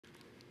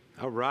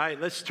All right,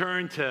 let's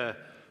turn to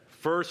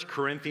 1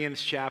 Corinthians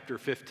chapter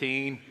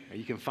 15.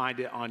 You can find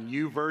it on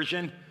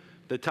YouVersion.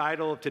 The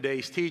title of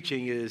today's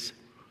teaching is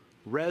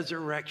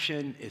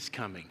Resurrection is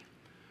Coming.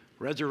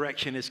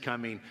 Resurrection is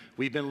coming.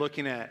 We've been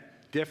looking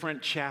at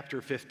different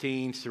chapter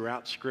 15s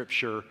throughout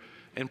Scripture,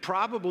 and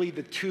probably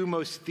the two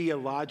most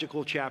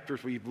theological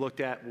chapters we've looked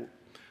at,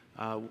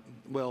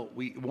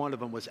 one of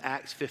them was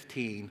Acts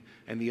 15,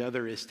 and the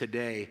other is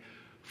today,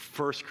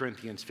 1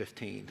 Corinthians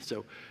 15.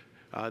 So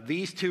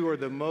these two are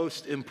the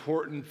most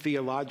important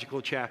theological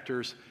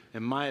chapters,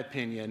 in my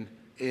opinion,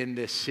 in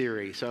this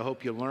series. So I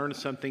hope you learned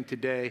something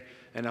today,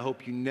 and I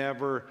hope you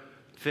never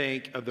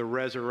think of the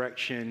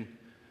resurrection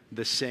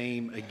the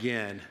same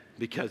again,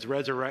 because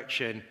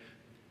resurrection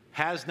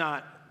has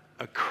not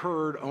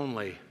occurred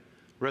only.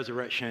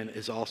 Resurrection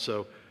is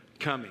also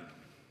coming.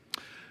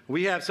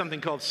 We have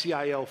something called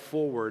CIL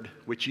Forward,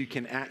 which you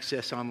can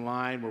access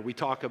online, where we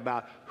talk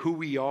about who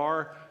we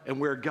are and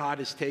where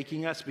God is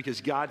taking us, because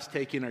God's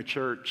taking our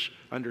church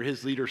under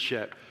His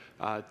leadership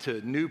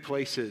to new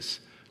places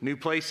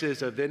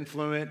of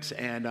influence.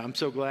 And I'm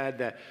so glad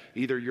that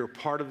either you're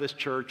part of this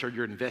church or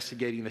you're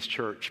investigating this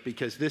church,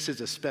 because this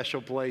is a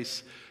special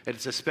place. And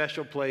it's a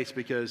special place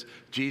because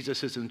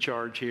Jesus is in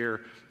charge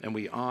here, and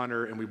we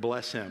honor and we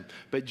bless Him.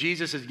 But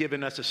Jesus has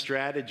given us a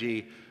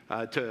strategy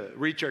to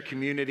reach our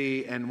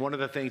community, and one of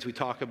the things we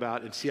talk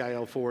about in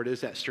CIL Forward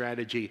is that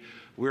strategy.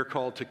 We're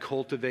called to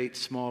cultivate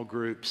small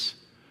groups,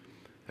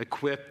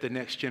 equip the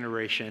next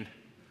generation,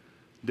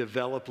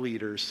 develop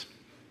leaders,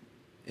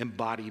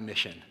 embody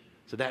mission.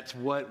 So that's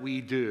what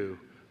we do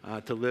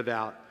to live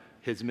out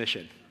His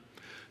mission.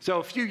 So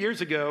a few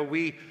years ago,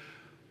 we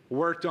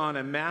worked on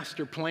a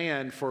master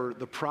plan for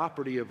the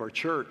property of our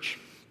church.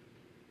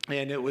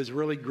 And it was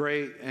really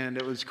great, and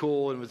it was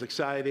cool, and it was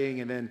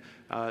exciting, and then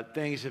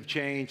things have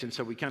changed, and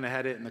so we kind of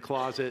had it in the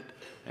closet,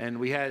 and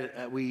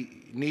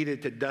we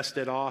needed to dust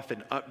it off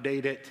and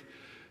update it,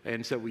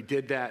 and so we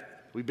did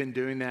that. We've been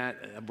doing that.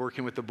 I'm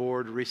working with the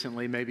board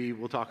recently. Maybe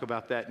we'll talk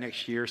about that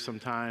next year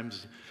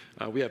sometimes.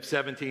 We have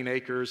 17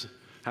 acres.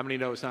 How many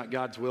know it's not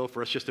God's will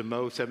for us just to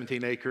mow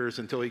 17 acres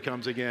until He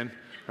comes again,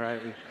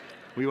 right?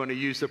 We want to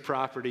use the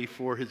property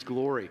for His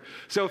glory.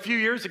 So a few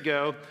years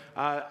ago,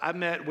 I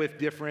met with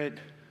different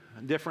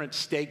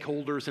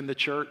stakeholders in the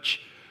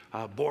church,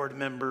 board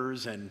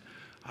members and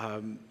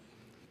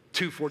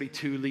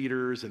 242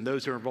 leaders and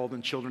those who are involved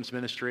in children's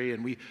ministry.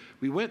 And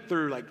we went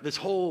through like this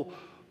whole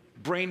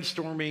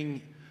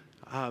brainstorming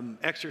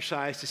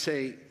exercise to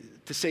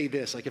say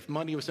this, like if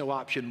money was no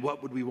option,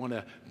 what would we want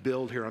to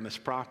build here on this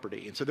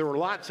property? And so there were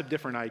lots of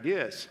different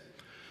ideas,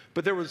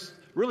 but there was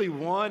really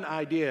one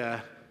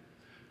idea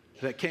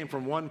that came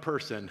from one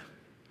person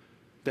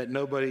that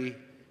nobody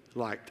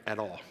liked at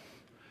all.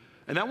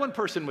 And that one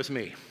person was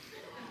me.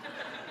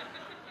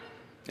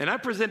 And I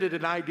presented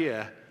an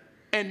idea,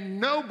 and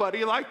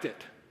nobody liked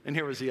it. And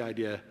here was the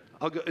idea.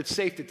 It's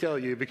safe to tell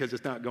you because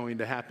it's not going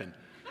to happen.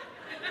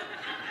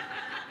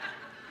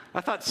 I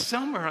thought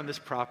somewhere on this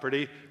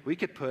property, we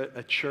could put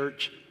a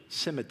church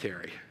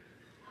cemetery.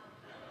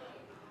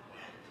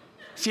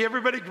 See,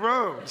 everybody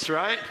groans,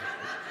 right?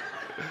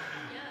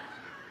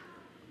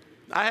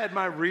 I had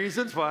my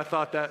reasons why I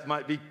thought that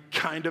might be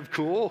kind of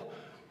cool.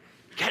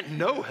 Got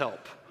no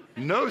help.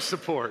 No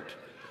support.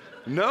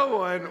 No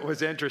one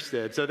was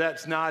interested. So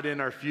that's not in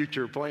our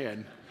future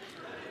plan.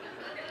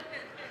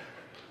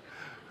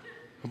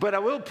 But I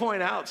will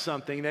point out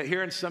something, that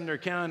here in Sumner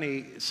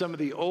County, some of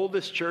the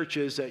oldest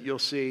churches that you'll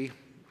see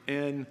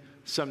in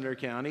Sumner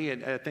County,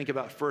 and I think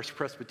about First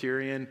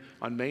Presbyterian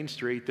on Main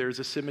Street, there's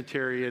a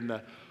cemetery in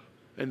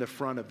the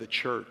front of the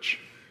church.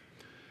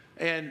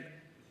 And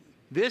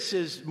this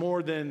is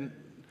more than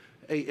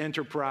an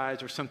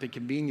enterprise or something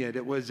convenient.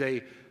 It was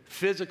a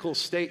physical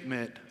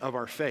statement of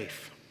our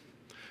faith.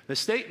 The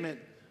statement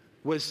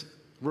was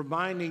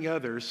reminding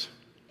others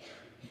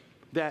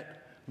that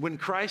when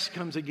Christ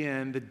comes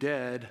again, the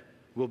dead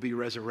will be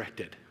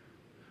resurrected.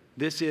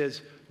 This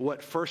is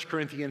what 1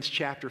 Corinthians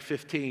chapter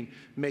 15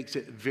 makes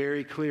it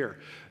very clear.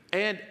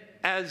 And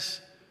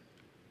as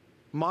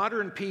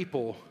modern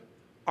people,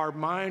 our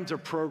minds are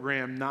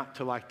programmed not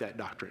to like that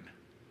doctrine.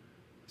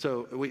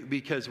 So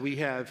because we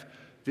have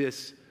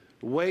this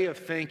way of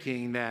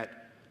thinking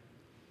that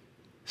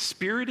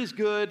spirit is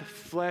good,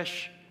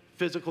 flesh,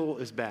 physical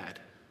is bad.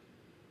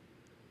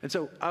 And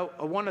so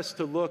I want us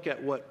to look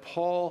at what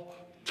Paul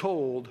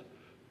told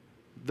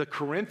the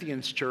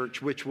Corinthians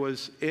church, which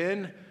was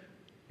in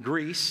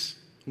Greece,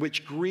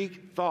 which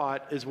Greek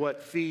thought is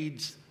what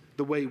feeds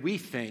the way we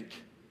think.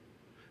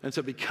 And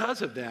so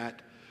because of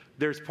that,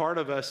 there's part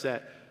of us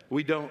that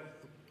we don't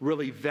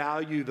really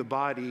value the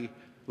body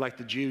like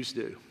the Jews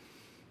do.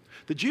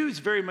 The Jews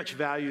very much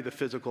value the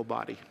physical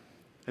body.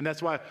 And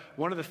that's why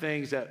one of the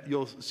things that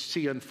you'll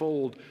see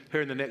unfold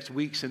here in the next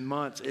weeks and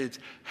months is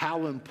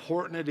how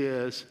important it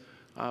is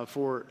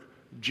for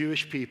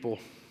Jewish people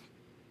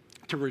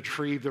to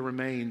retrieve the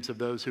remains of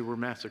those who were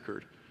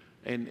massacred,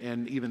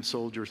 and even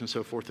soldiers and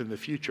so forth in the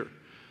future.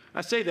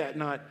 I say that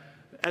not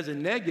as a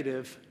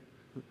negative,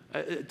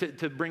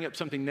 to bring up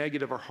something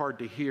negative or hard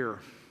to hear,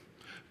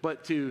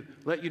 but to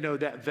let you know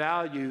that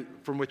value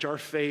from which our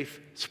faith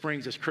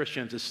springs as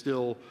Christians is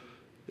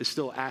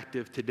still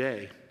active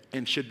today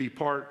and should be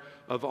part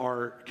of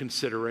our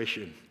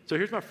consideration. So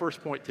here's my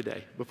first point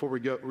today before we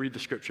go read the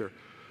scripture.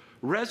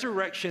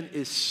 Resurrection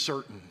is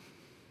certain.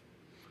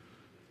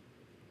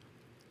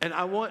 And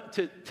I want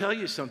to tell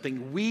you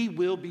something. We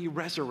will be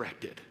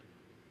resurrected.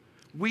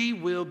 We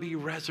will be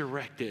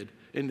resurrected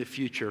in the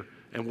future,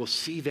 and we'll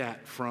see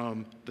that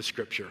from the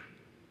scripture.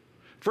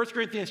 1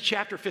 Corinthians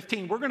chapter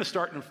 15, we're going to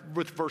start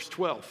with verse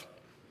 12.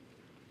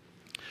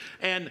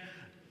 And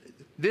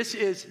this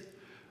is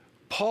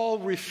Paul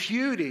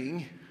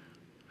refuting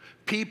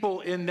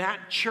people in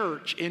that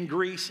church in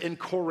Greece and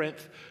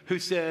Corinth who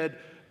said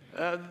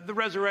the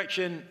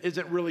resurrection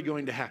isn't really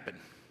going to happen.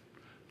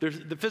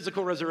 The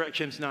physical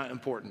resurrection is not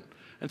important.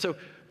 And so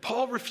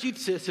Paul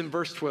refutes this in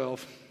verse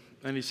 12,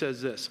 and he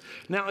says this.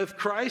 Now, if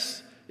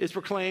Christ is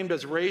proclaimed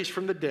as raised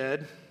from the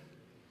dead,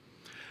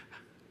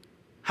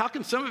 how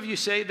can some of you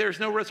say there's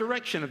no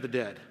resurrection of the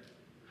dead?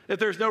 If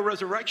there's no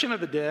resurrection of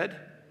the dead,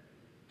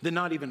 then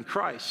not even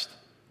Christ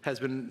has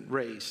been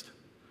raised.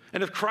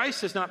 And if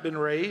Christ has not been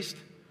raised,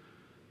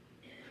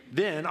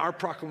 then our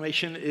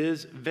proclamation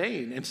is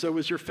vain, and so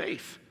is your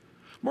faith.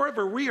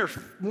 Moreover, we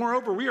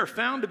are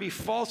found to be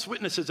false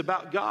witnesses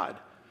about God,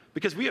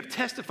 because we have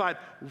testified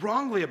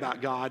wrongly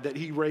about God that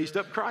he raised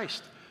up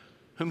Christ,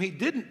 whom he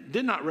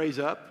did not raise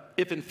up,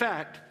 if in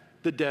fact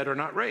the dead are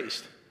not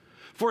raised.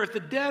 For if the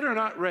dead are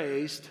not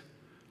raised,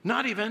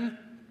 not even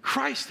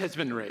Christ has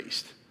been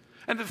raised.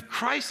 And if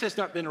Christ has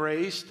not been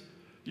raised,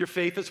 your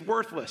faith is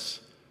worthless.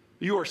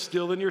 You are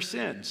still in your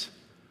sins.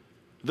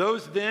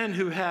 Those then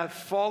who have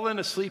fallen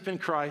asleep in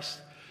Christ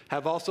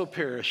have also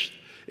perished.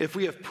 If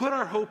we have put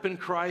our hope in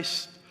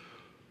Christ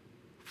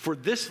for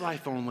this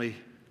life only,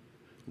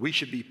 we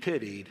should be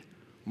pitied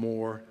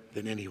more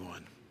than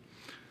anyone.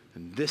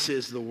 And this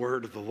is the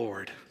word of the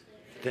Lord.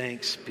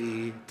 Thanks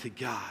be to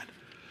God.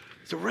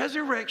 So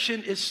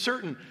resurrection is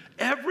certain.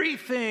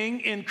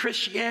 Everything in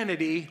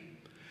Christianity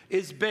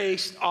is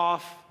based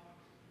off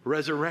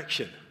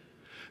resurrection.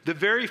 The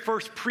very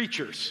first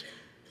preachers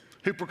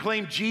who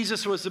proclaimed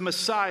Jesus was the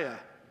Messiah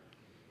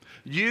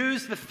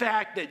used the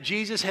fact that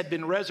Jesus had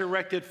been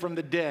resurrected from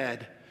the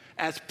dead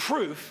as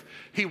proof.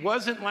 He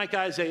wasn't like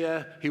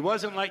Isaiah. He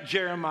wasn't like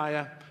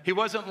Jeremiah. He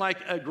wasn't like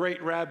a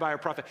great rabbi or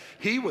prophet.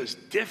 He was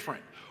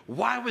different.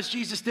 Why was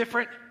Jesus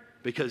different?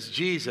 Because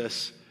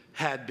Jesus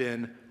had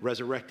been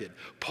resurrected.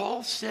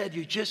 Paul said,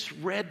 you just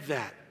read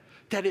that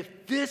if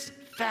this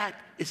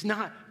fact is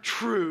not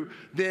true,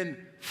 then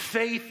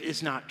faith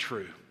is not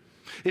true.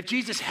 If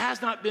Jesus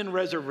has not been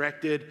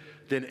resurrected,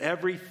 then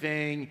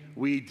everything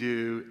we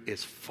do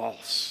is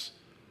false.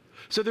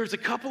 So there's a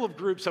couple of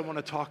groups I want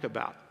to talk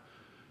about.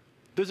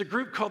 There's a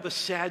group called the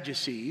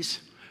Sadducees,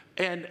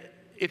 and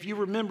if you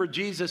remember,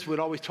 Jesus would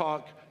always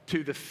talk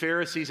to the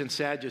Pharisees and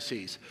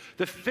Sadducees.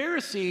 The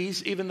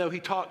Pharisees, even though he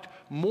talked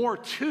more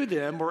to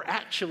them, were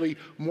actually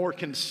more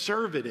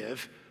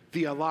conservative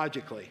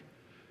theologically.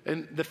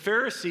 And the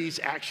Pharisees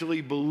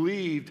actually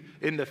believed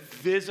in the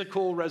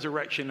physical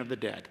resurrection of the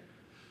dead.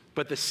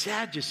 But the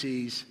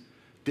Sadducees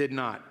did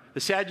not. The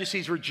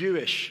Sadducees were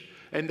Jewish,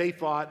 and they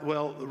thought,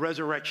 well,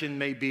 resurrection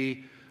may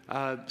be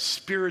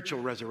spiritual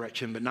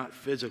resurrection, but not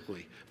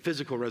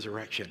physical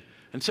resurrection.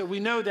 And so we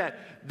know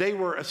that they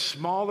were a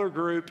smaller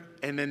group,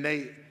 and then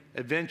they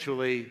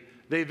eventually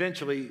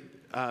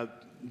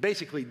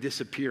basically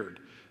disappeared,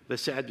 the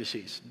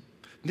Sadducees.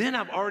 Then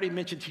I've already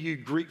mentioned to you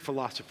Greek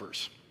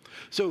philosophers.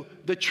 So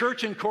the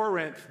church in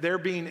Corinth, they're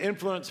being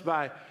influenced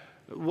by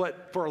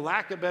what, for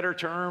lack of a better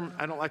term,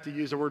 I don't like to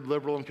use the word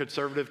liberal and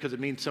conservative because it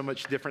means so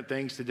much different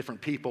things to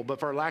different people,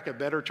 but for lack of a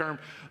better term,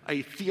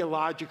 a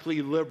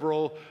theologically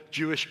liberal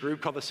Jewish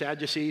group called the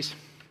Sadducees.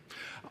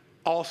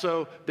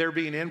 Also, they're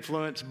being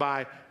influenced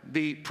by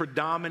the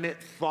predominant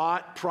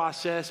thought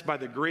process by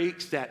the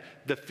Greeks that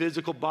the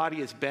physical body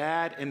is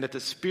bad and that the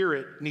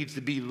spirit needs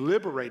to be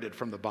liberated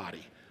from the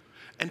body.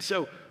 And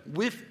so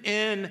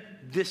within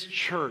this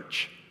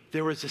church,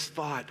 there was this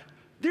thought,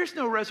 there's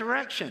no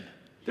resurrection.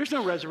 There's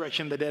no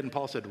resurrection of the dead. And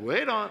Paul said,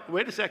 wait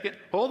a second,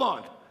 hold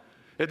on.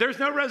 If there's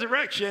no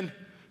resurrection,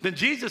 then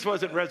Jesus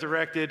wasn't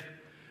resurrected,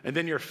 and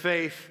then your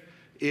faith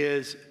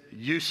is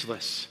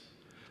useless.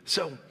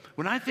 So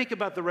when I think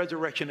about the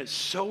resurrection, it's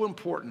so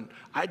important.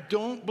 I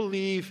don't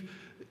believe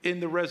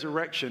in the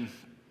resurrection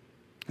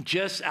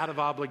just out of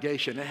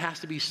obligation. It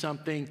has to be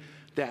something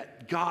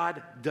that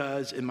God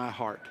does in my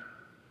heart.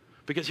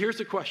 Because here's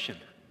the question.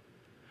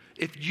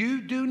 If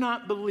you do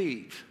not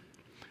believe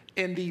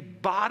in the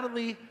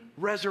bodily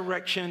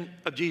resurrection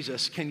of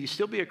Jesus, can you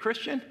still be a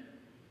Christian?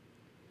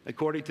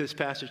 According to this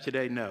passage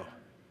today, no.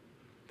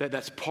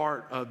 That's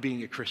part of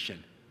being a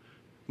Christian.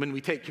 When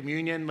we take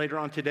communion later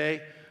on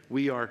today,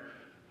 we are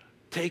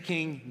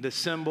taking the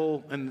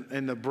symbol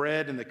and the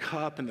bread and the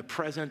cup and the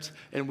presents,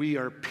 and we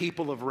are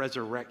people of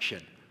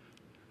resurrection.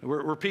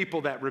 We're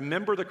people that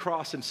remember the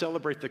cross and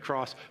celebrate the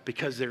cross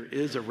because there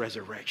is a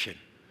resurrection.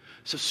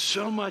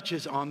 So much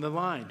is on the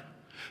line.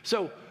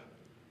 So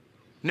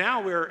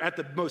Now we're at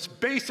the most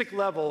basic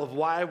level of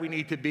why we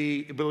need to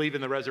believe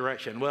in the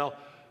resurrection. Well,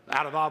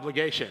 out of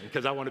obligation,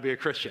 because I want to be a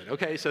Christian.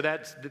 Okay, so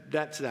that's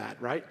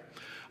that, right?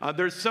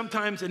 There's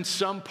sometimes in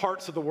some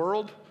parts of the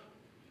world,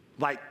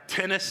 like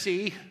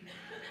Tennessee,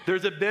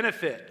 there's a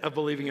benefit of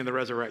believing in the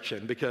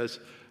resurrection because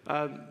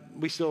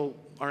we still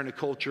are in a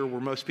culture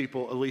where most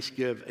people at least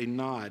give a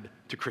nod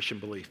to Christian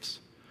beliefs.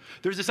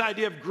 There's this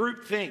idea of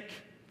groupthink,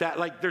 that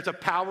like there's a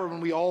power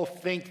when we all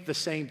think the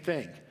same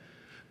thing.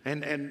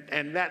 And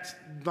that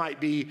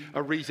might be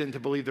a reason to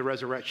believe the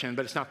resurrection,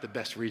 but it's not the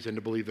best reason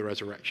to believe the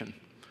resurrection.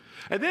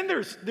 And then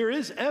there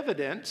is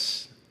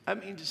evidence. I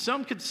mean,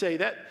 some could say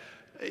that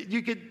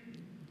you could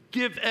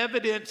give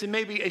evidence and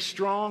maybe a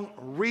strong,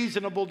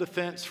 reasonable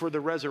defense for the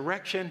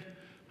resurrection.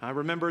 I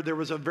remember there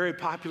was a very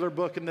popular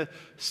book in the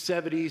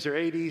 70s or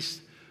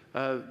 80s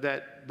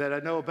that I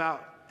know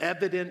about,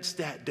 evidence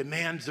that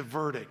demands a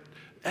verdict,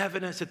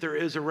 evidence that there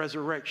is a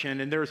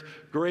resurrection, and there's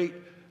great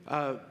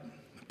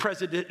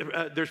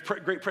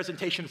great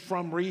presentation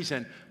from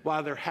reason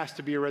why there has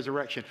to be a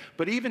resurrection.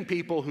 But even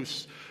people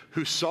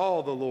who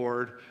saw the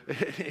Lord,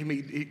 I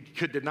mean,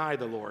 could deny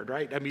the Lord,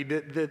 right? I mean,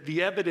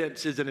 the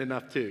evidence isn't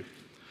enough too.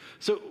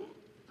 So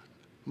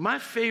my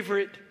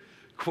favorite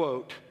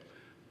quote,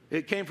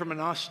 it came from an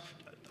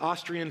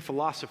Austrian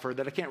philosopher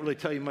that I can't really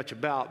tell you much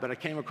about, but I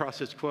came across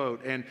this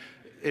quote, and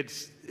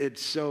it's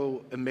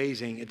so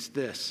amazing. It's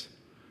this: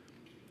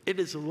 it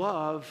is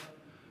love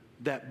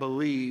that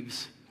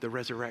believes the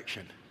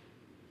resurrection.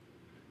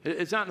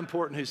 It's not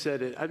important who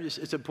said it.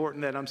 It's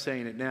important that I'm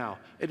saying it now.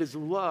 It is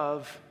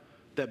love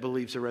that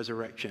believes the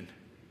resurrection.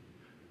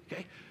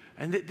 Okay?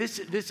 And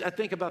I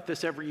think about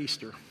this every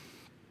Easter.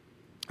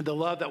 The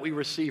love that we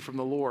receive from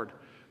the Lord.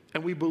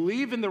 And we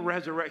believe in the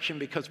resurrection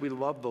because we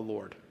love the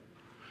Lord.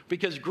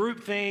 Because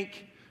groupthink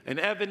and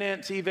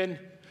evidence even,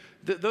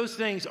 those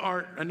things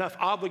aren't enough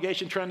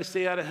obligation trying to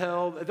stay out of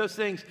hell. Those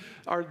things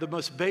are the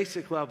most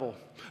basic level.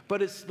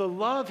 But it's the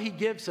love he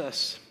gives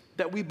us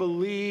that we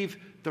believe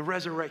the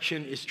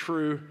resurrection is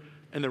true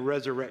and the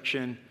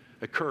resurrection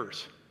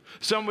occurs.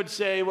 Some would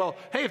say, well,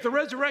 hey, if the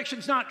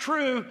resurrection's not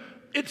true,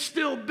 it's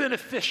still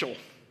beneficial.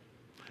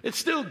 It's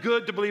still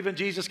good to believe in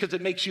Jesus because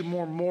it makes you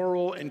more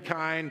moral and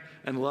kind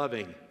and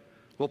loving.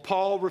 Well,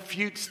 Paul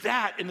refutes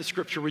that in the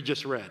scripture we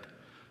just read.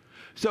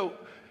 So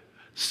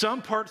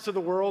some parts of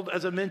the world,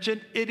 as I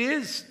mentioned, it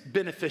is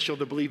beneficial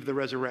to believe the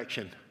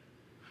resurrection.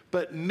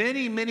 But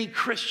many, many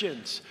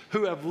Christians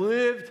who have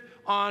lived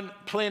on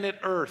planet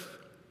Earth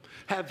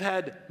have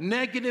had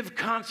negative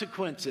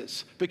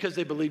consequences because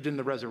they believed in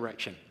the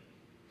resurrection.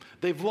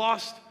 They've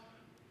lost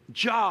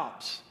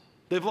jobs.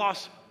 They've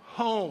lost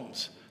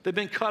homes. They've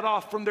been cut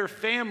off from their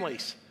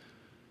families.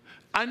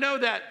 I know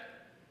that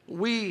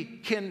we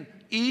can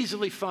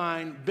easily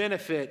find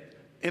benefit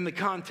in the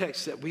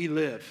context that we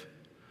live,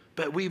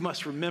 but we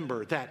must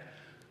remember that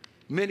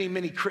many,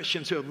 many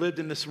Christians who have lived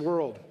in this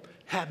world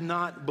have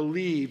not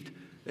believed,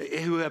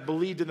 who have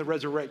believed in the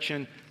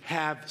resurrection,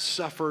 have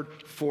suffered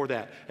for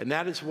that. And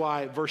that is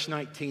why verse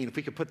 19, if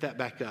we could put that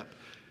back up,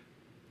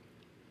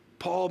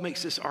 Paul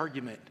makes this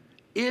argument.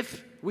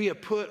 If we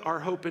have put our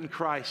hope in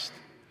Christ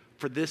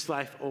for this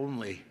life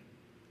only,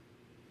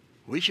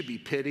 we should be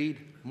pitied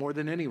more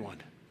than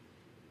anyone.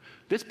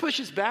 This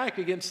pushes back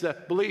against the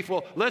belief,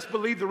 well, let's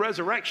believe the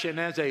resurrection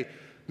as a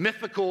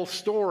mythical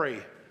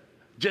story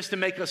just to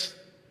make us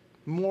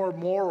more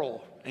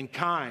moral and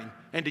kind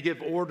and to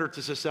give order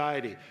to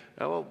society.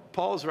 Well,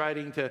 Paul's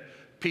writing to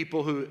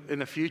people who in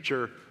the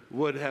future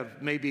would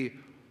have maybe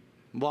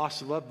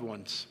lost loved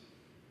ones,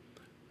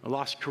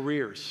 lost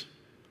careers,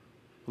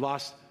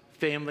 lost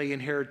family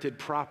inherited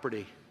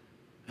property.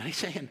 And he's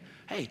saying,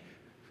 hey,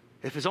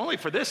 if it's only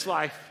for this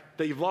life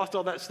that you've lost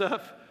all that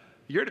stuff,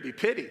 you're to be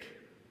pitied.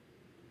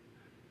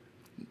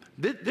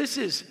 This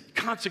is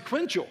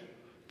consequential.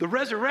 The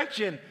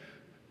resurrection,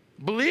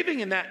 believing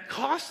in that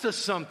costs us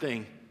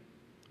something.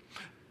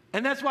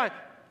 And that's why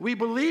we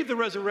believe the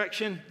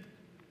resurrection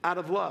out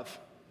of love.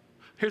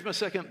 Here's my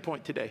second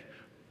point today.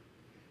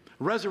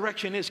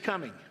 Resurrection is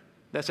coming.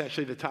 That's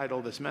actually the title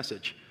of this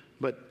message,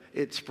 but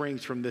it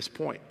springs from this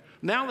point.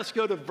 Now let's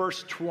go to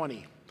verse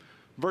 20.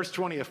 Verse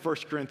 20 of 1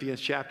 Corinthians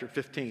chapter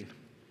 15.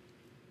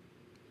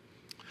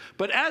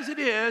 But as it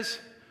is,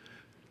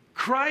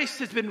 Christ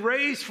has been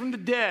raised from the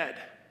dead.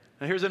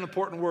 Now here's an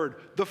important word.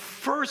 The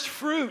first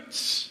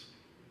fruits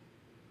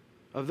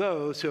of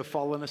those who have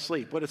fallen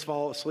asleep. What does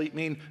fall asleep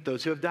mean?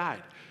 Those who have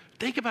died.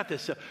 Think about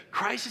this. So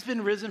Christ has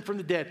been risen from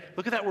the dead.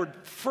 Look at that word.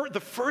 The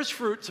first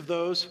fruits of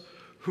those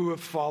who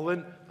have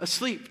fallen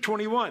asleep.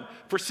 21.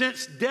 For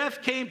since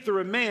death came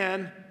through a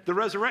man, the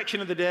resurrection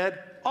of the dead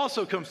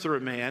also comes through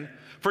a man.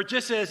 For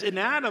just as in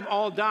Adam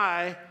all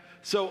die,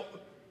 so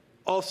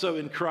also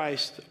in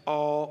Christ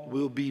all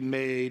will be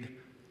made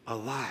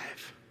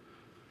alive.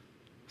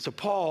 So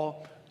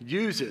Paul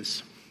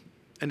uses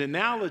an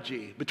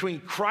analogy between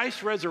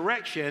Christ's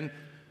resurrection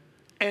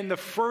and the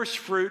first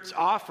fruits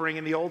offering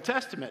in the Old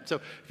Testament.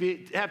 So if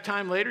you have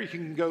time later, you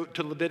can go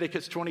to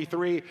Leviticus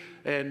 23,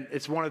 and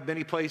it's one of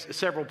many places,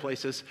 several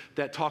places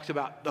that talks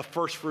about the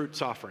first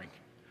fruits offering.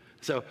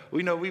 So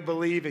we know we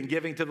believe in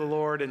giving to the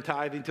Lord and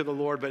tithing to the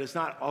Lord, but it's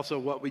not also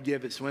what we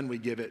give, it's when we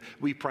give it.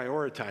 We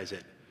prioritize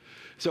it.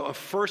 So a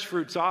first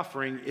fruits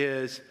offering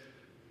is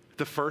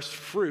the first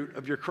fruit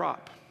of your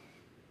crop,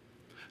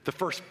 the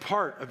first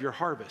part of your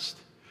harvest.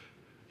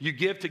 You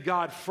give to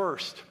God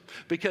first,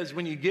 because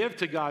when you give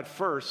to God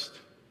first,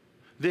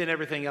 then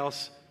everything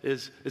else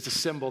is a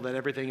symbol that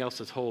everything else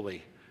is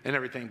holy and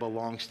everything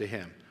belongs to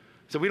Him.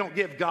 So we don't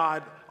give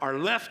God our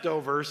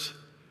leftovers,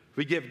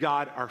 we give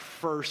God our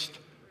first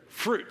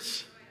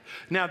fruits.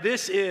 Now,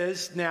 this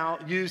is now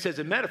used as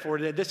a metaphor.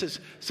 This is,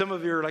 some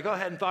of you are like, oh, I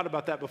hadn't thought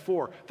about that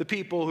before. The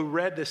people who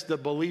read this, the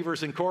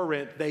believers in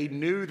Corinth, they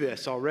knew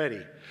this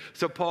already.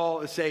 So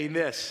Paul is saying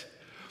this: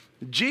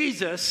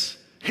 Jesus,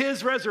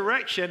 His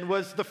resurrection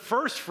was the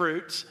first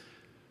fruits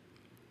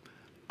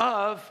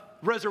of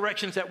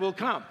resurrections that will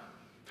come.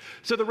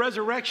 So the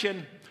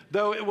resurrection,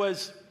 though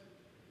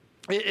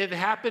it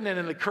happened and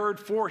it occurred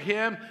for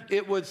Him,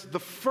 it was the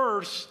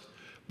first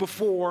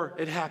before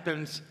it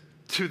happens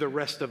to the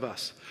rest of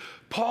us.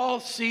 Paul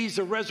sees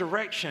the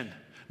resurrection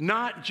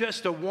not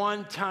just a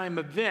one-time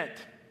event.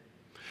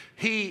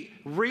 He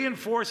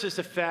reinforces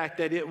the fact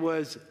that it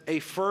was a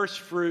first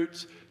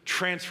fruits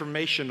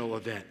transformational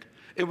event.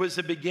 It was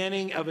the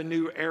beginning of a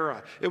new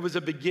era. It was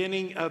the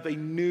beginning of a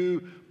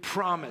new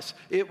promise.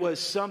 It was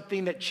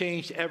something that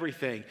changed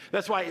everything.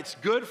 That's why it's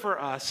good for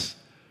us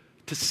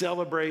to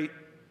celebrate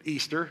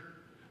Easter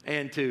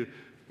and to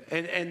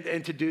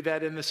do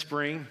that in the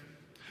spring.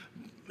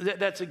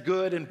 That's a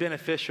good and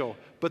beneficial.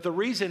 But the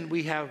reason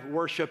we have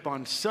worship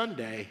on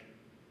Sunday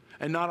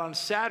and not on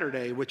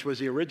Saturday, which was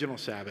the original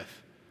Sabbath,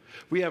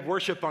 we have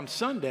worship on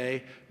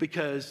Sunday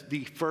because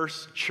the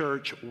first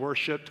church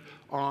worshiped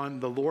on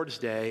the Lord's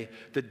Day,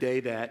 the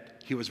day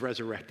that He was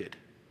resurrected.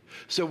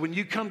 So when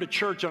you come to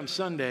church on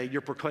Sunday,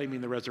 you're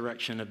proclaiming the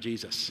resurrection of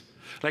Jesus.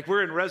 Like,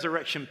 we're in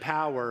resurrection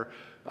power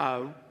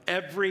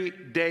every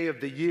day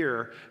of the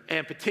year,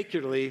 and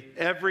particularly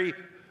every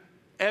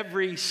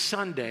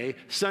Sunday.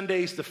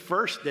 Sunday's the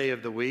first day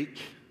of the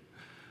week.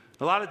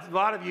 A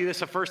lot of you, it's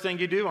the first thing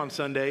you do on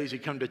Sundays. You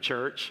come to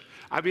church.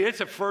 I mean,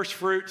 it's a first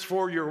fruits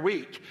for your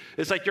week.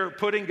 It's like you're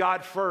putting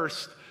God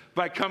first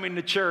by coming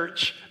to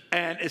church,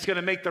 and it's going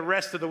to make the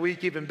rest of the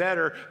week even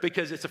better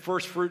because it's the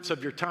first fruits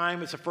of your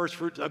time. It's the first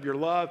fruits of your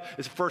love.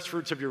 It's the first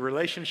fruits of your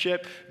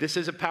relationship. This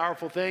is a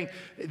powerful thing.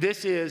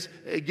 This is,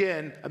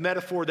 again, a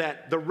metaphor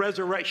that the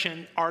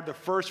resurrection are the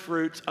first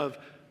fruits of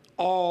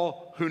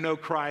all who know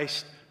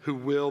Christ, who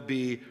will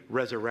be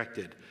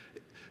resurrected.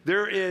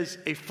 There is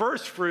a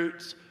first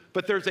fruits,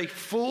 but there's a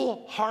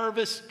full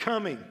harvest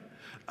coming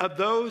of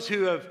those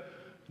who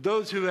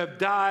have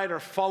died or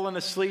fallen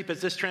asleep, as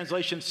this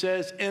translation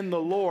says, in the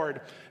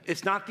Lord.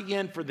 It's not the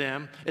end for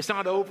them. It's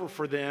not over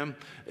for them.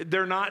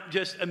 They're not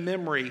just a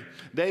memory.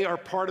 They are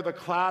part of a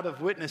cloud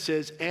of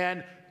witnesses,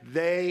 and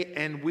they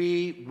and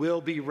we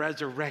will be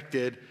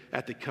resurrected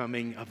at the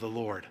coming of the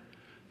Lord.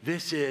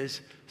 This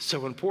is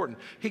so important.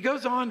 He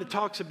goes on to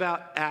talk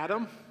about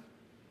Adam,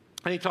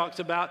 and he talks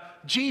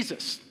about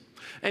Jesus.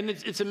 And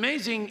it's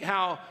amazing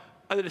how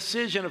a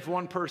decision of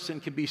one person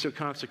can be so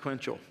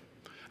consequential.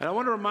 And I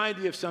want to remind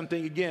you of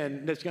something,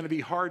 again, that's going to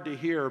be hard to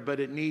hear, but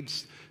it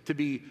needs to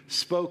be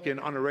spoken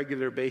on a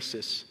regular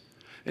basis.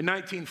 In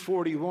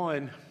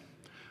 1941,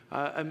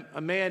 a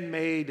man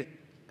made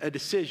a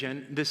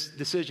decision. This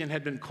decision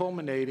had been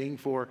culminating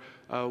for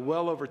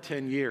well over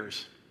 10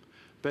 years.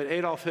 But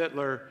Adolf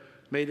Hitler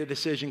made a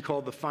decision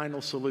called the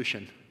final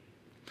solution.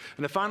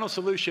 And the final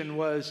solution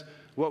was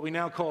what we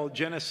now call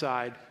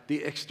genocide,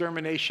 the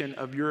extermination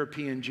of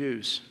European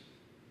Jews.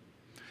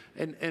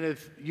 And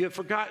if you have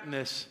forgotten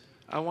this,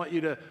 I want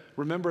you to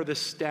remember the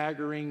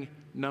staggering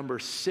number.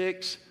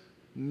 6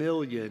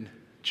 million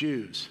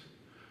Jews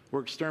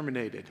were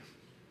exterminated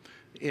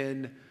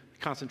in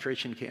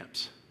concentration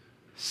camps.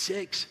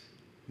 6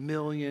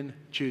 million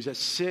Jews.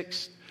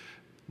 That's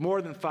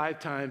more than 5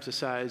 times the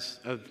size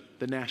of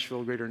the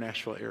greater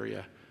Nashville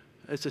area.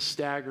 It's a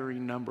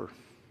staggering number.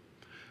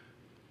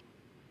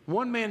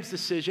 One man's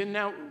decision.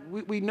 Now,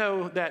 we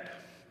know that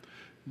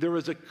there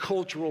was a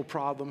cultural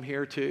problem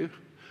here too,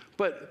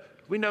 but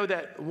we know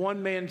that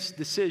one man's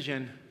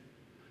decision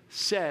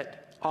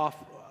set off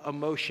a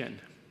motion,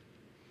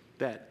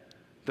 that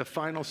the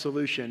final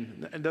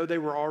solution, and though they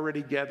were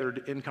already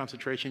gathered in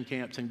concentration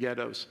camps and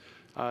ghettos,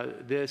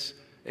 this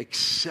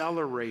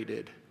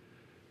accelerated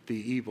the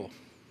evil.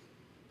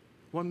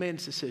 One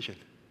man's decision.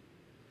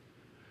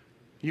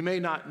 You may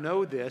not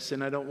know this,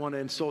 and I don't want to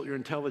insult your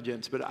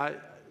intelligence, but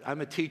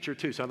I'm a teacher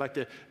too, so I'd like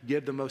to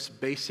give the most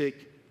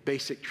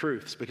basic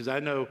truths, because I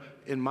know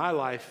in my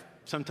life,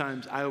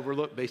 sometimes I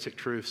overlook basic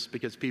truths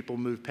because people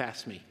move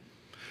past me.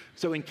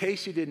 So in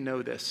case you didn't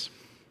know this,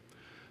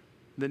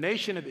 the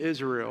nation of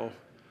Israel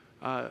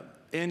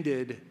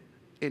ended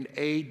in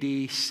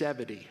AD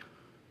 70.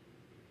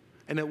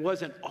 And it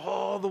wasn't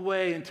all the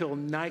way until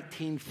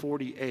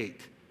 1948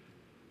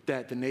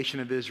 that the nation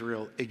of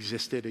Israel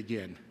existed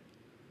again.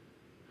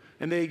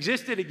 And they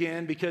existed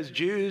again because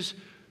Jews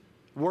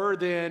were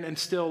then and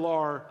still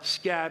are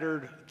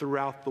scattered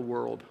throughout the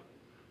world.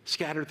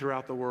 Scattered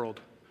throughout the world.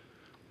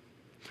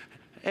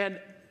 And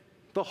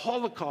the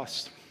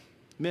Holocaust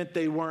meant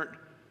they weren't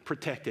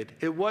protected.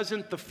 It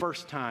wasn't the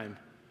first time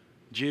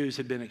Jews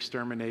had been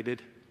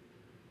exterminated.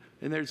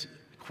 And there's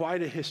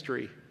quite a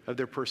history of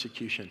their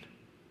persecution.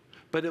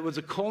 But it was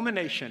a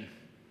culmination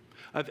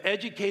of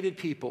educated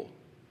people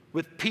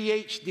with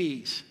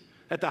PhDs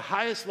at the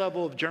highest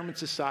level of German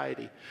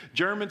society.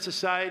 German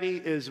society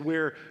is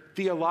where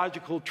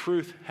theological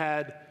truth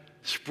had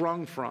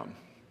sprung from.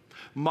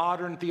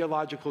 Modern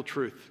theological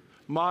truth,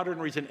 modern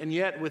reason. And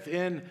yet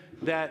within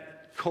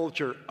that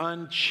culture,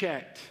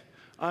 unchecked,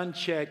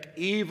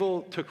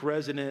 evil took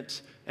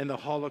residence and the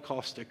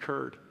Holocaust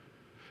occurred.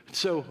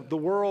 So the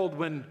world,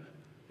 when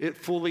it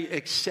fully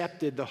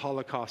accepted the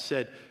Holocaust,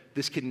 said,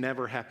 this can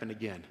never happen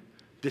again.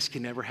 This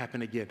can never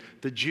happen again.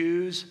 The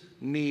Jews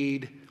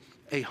need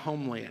a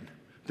homeland.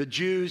 The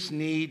Jews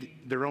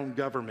need their own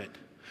government.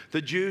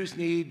 The Jews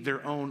need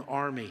their own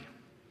army.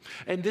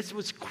 And this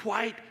was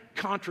quite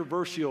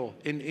controversial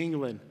in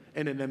England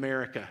and in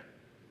America.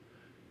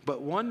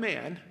 But one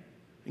man,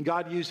 and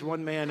God used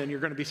one man, and you're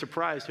going to be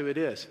surprised who it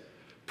is,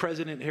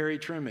 President Harry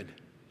Truman.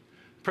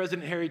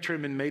 President Harry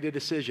Truman made a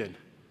decision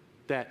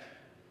that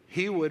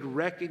he would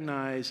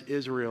recognize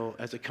Israel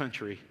as a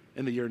country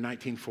in the year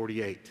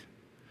 1948.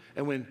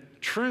 And when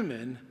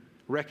Truman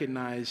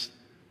recognized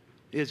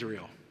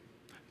Israel,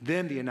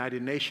 then the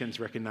United Nations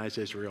recognized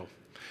Israel.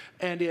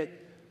 And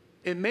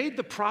it made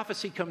the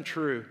prophecy come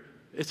true.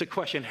 It's a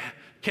question,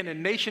 can a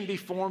nation be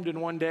formed in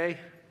one day?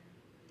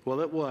 Well,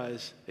 it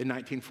was in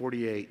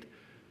 1948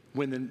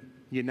 when the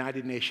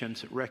United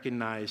Nations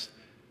recognized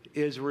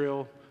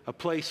Israel, a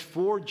place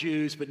for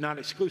Jews, but not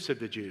exclusive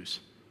to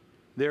Jews.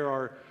 There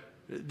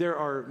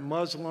are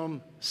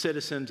Muslim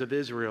citizens of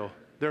Israel.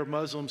 There are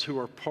Muslims who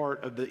are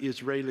part of the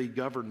Israeli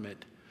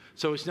government.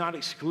 So it's not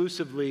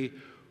exclusively,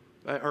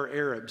 or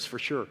Arabs for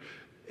sure.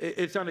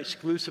 It's not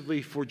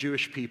exclusively for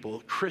Jewish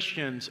people.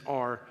 Christians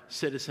are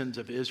citizens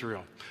of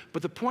Israel.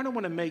 But the point I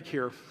want to make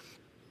here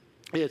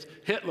is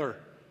Hitler,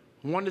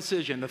 one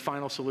decision, the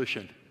final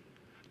solution.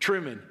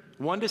 Truman,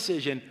 one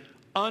decision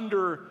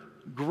under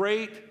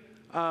great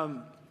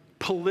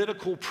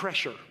political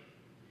pressure.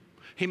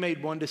 He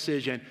made one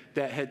decision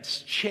that had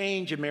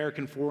changed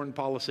American foreign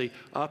policy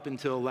up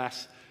until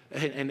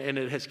and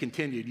it has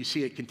continued. You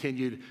see it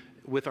continued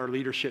with our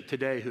leadership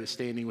today who is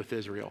standing with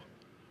Israel.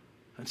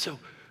 And so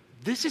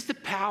this is the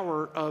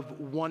power of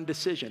one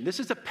decision. This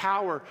is the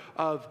power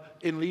of,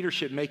 in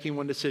leadership, making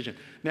one decision.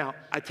 Now,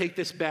 I take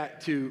this back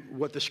to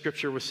what the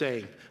scripture was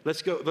saying.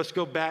 Let's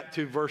go back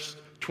to verse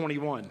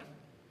 21.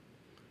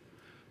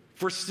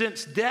 For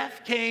since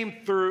death came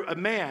through a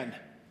man,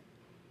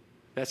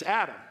 that's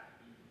Adam.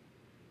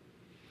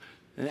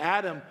 And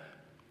Adam,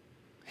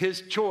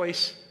 his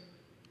choice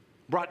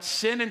brought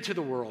sin into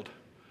the world.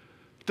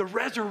 The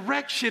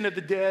resurrection of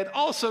the dead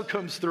also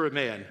comes through a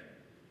man.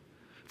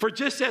 For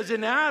just as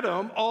in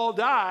Adam all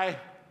die,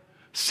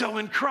 so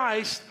in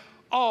Christ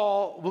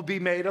all will be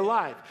made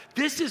alive.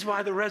 This is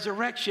why the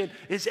resurrection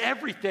is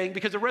everything,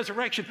 because the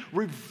resurrection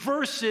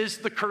reverses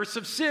the curse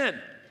of sin.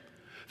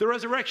 The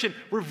resurrection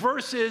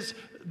reverses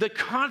the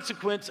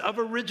consequence of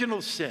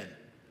original sin.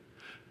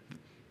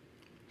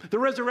 The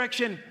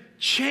resurrection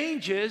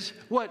changes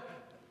what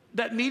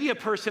that media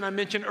person I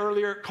mentioned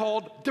earlier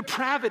called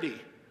depravity.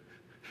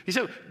 He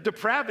said,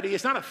 depravity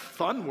is not a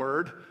fun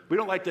word. We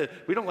don't like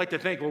to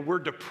think, well, we're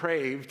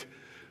depraved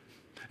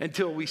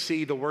until we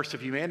see the worst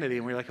of humanity.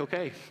 And we're like,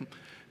 okay,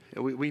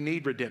 we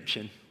need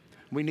redemption.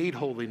 We need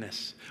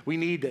holiness. We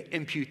need the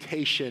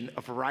imputation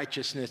of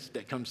righteousness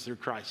that comes through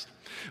Christ.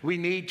 We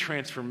need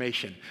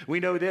transformation.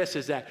 We know this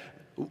is that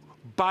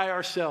by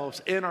ourselves,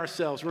 in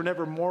ourselves, we're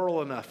never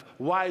moral enough,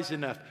 wise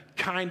enough,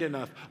 kind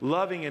enough,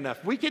 loving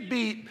enough. We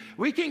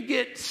can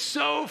get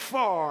so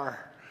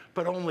far,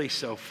 but only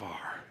so far.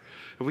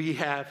 We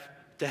have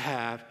to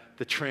have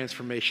the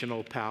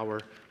transformational power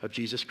of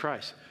Jesus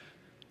Christ.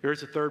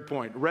 Here's the third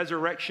point.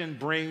 Resurrection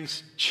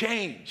brings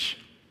change.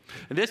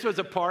 And this was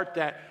a part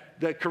that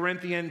the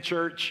Corinthian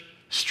church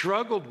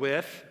struggled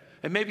with,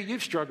 and maybe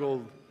you've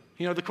struggled.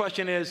 You know, the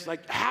question is,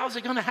 like, how's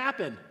it going to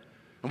happen?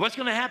 And what's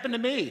going to happen to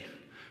me?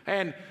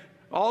 And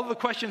all of the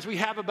questions we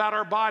have about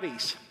our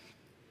bodies.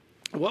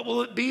 What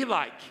will it be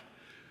like?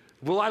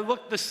 Will I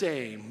look the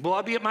same? Will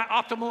I be at my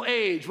optimal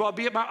age? Will I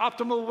be at my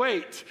optimal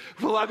weight?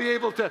 Will I be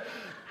able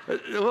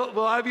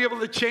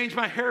to change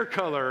my hair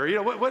color? You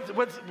know,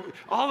 what's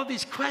all of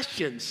these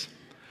questions.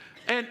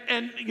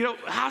 And you know,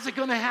 how's it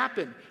going to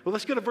happen? Well,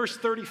 let's go to verse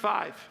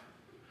 35.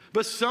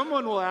 But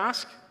someone will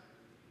ask,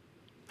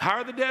 how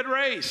are the dead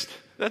raised?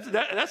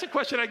 That's a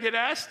question I get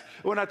asked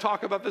when I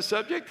talk about the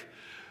subject.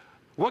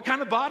 What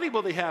kind of body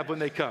will they have when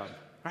they come?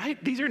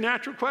 Right? These are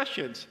natural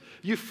questions.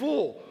 You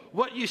fool.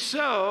 What you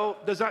sow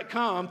does not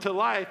come to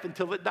life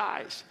until it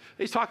dies.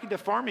 He's talking to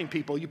farming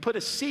people. You put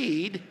a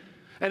seed,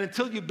 and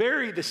until you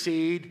bury the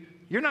seed,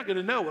 you're not going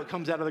to know what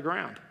comes out of the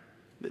ground.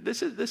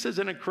 This is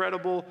an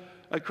incredible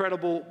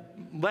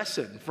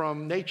lesson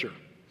from nature.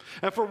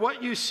 And for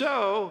what you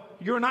sow,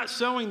 you're not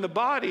sowing the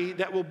body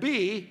that will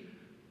be,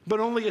 but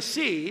only a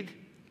seed,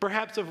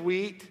 perhaps of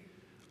wheat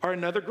or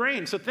another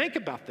grain. So think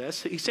about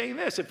this. He's saying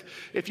this.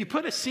 If you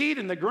put a seed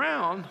in the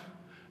ground,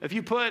 if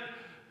you put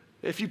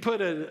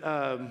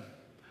an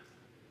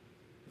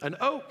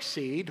oak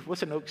seed,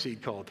 what's an oak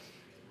seed called?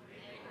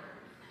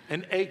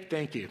 An ache,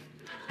 thank you.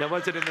 That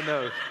wasn't in the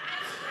note.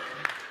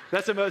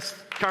 That's the most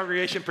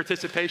congregation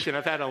participation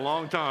I've had in a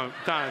long time.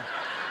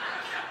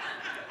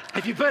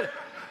 If you put,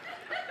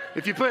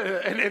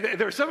 and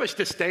there's so much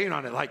disdain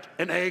on it, like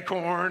an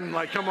acorn,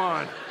 like come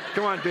on,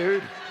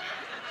 dude.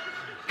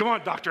 Come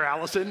on, Dr.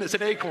 Allison, it's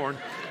an acorn.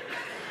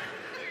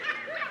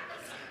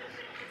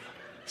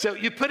 So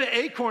you put an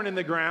acorn in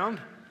the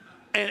ground,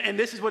 and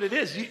this is what it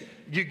is.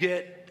 You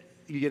get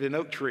an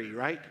oak tree,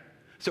 right?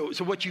 So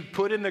what you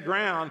put in the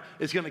ground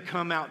is going to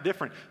come out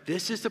different.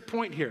 This is the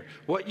point here.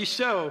 What you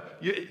sow,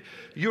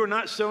 you are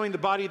not sowing the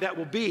body that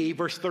will be,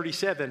 verse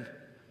 37,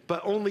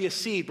 but only a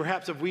seed,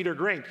 perhaps of wheat or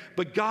grain.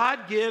 But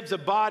God gives a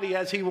body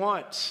as he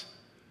wants.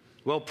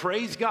 Well,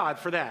 praise God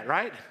for that,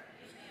 right?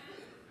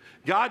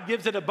 God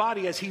gives it a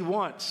body as he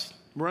wants.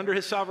 We're under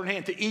his sovereign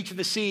hand. To each of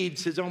the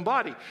seeds, his own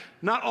body.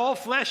 Not all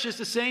flesh is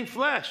the same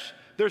flesh.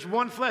 There's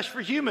one flesh for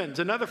humans,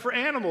 another for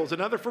animals,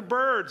 another for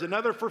birds,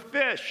 another for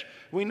fish.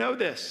 We know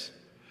this.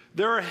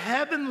 There are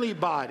heavenly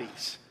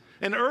bodies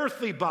and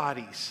earthly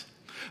bodies.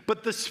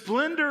 But the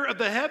splendor of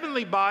the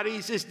heavenly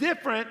bodies is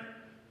different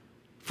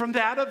from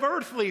that of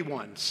earthly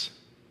ones.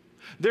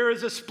 There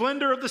is a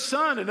splendor of the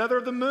sun, another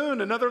of the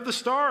moon, another of the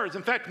stars.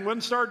 In fact, one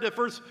star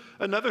differs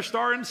another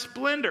star in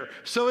splendor.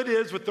 So it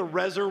is with the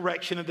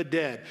resurrection of the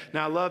dead.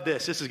 Now, I love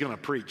this. This is going to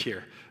preach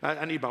here.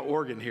 I need my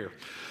organ here.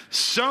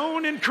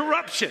 Sown in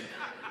corruption,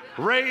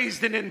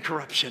 raised in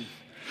incorruption.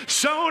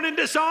 Sown in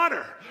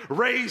dishonor,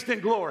 raised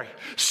in glory.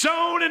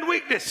 Sown in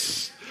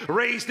weakness,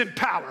 raised in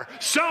power.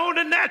 Sown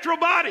in natural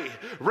body,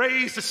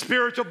 raised a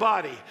spiritual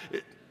body.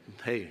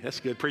 Hey, that's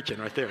good preaching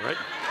right there, right?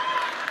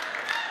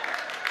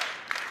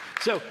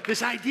 So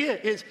this idea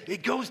is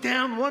it goes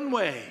down one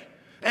way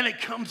and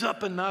it comes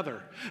up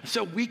another.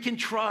 So we can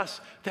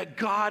trust that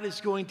God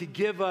is going to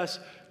give us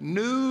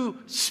new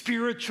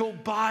spiritual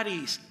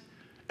bodies,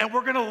 and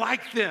we're going to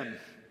like them.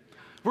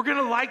 We're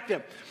going to like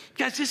them.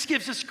 Guys, this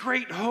gives us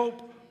great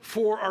hope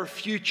for our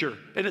future.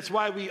 And it's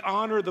why we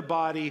honor the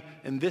body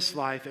in this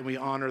life and we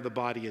honor the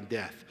body in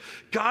death.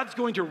 God's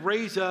going to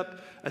raise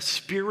up a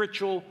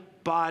spiritual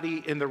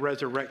body in the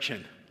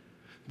resurrection.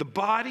 The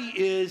body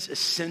is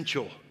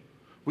essential.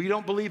 We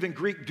don't believe in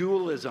Greek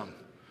dualism,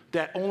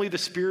 that only the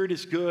spirit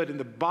is good and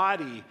the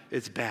body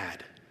is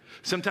bad.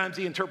 Sometimes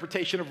the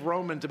interpretation of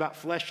Romans about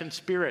flesh and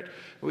spirit,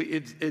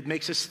 it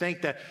makes us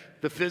think that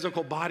the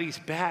physical body's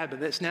bad,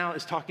 but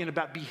it's talking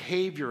about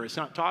behavior. It's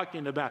not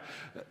talking about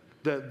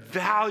the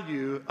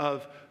value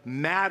of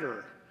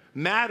matter.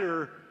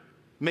 Matter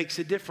makes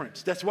a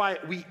difference. That's why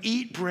we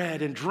eat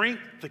bread and drink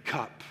the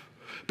cup,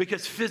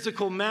 because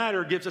physical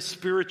matter gives a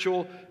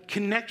spiritual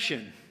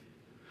connection.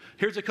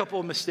 Here's a couple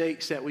of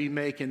mistakes that we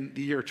make in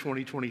the year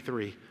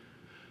 2023.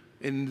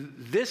 In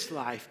this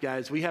life,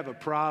 guys, we have a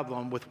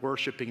problem with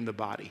worshiping the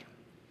body.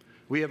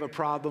 We have a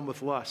problem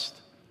with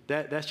lust.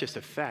 That's just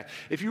a fact.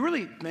 If you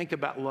really think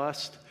about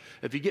lust,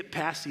 if you get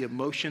past the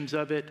emotions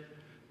of it,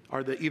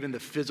 or even the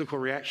physical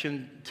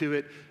reaction to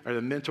it, or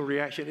the mental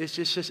reaction,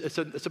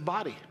 it's a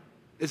body.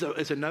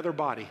 It's another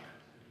body.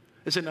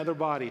 It's another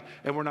body,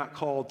 and we're not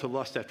called to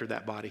lust after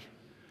that body.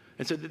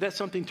 And so that's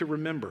something to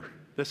remember.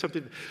 That's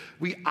something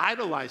we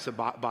idolize the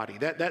body.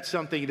 That's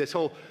something. This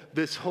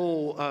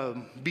whole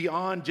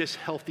beyond just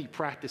healthy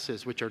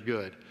practices, which are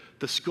good.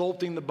 The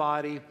sculpting the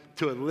body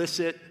to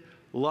elicit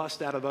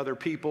lust out of other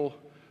people,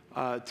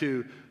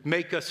 to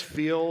make us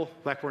feel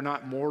like we're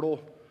not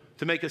mortal,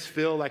 to make us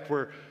feel like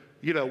we're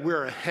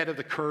ahead of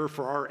the curve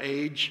for our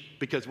age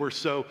because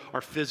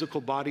our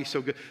physical body's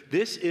so good.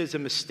 This is a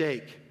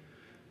mistake.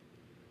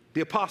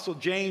 The Apostle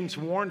James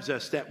warns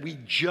us that we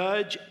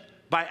judge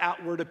by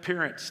outward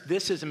appearance.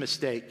 This is a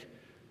mistake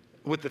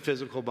with the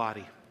physical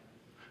body.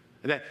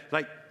 That,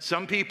 like,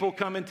 some people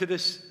come into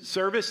this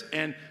service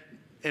and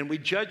we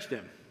judge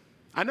them.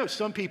 I know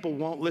some people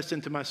won't listen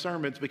to my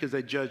sermons because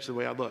they judge the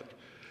way I look.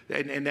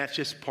 And that's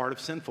just part of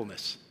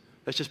sinfulness.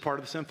 That's just part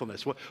of the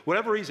sinfulness.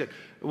 Whatever reason,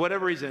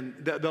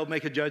 they'll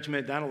make a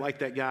judgment. I don't like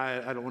that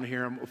guy. I don't want to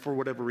hear him for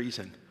whatever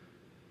reason.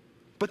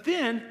 But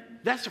then,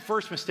 that's the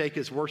first mistake,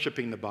 is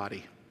worshiping the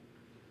body.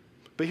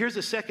 But here's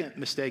the second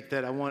mistake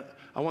that I want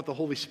the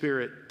Holy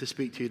Spirit to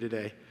speak to you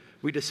today.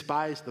 We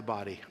despise the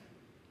body.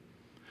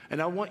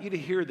 And I want you to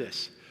hear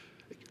this.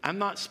 I'm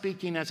not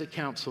speaking as a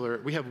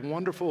counselor. We have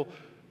wonderful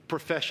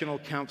professional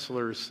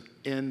counselors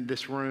in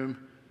this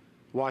room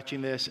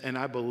watching this, and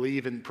I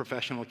believe in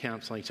professional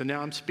counseling. So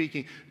now I'm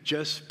speaking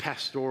just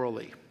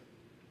pastorally.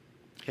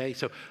 Okay,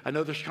 so I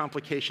know there's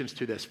complications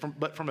to this,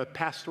 but from a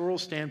pastoral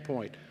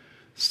standpoint,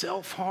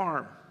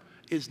 self-harm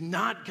is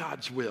not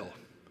God's will.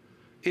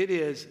 It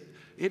is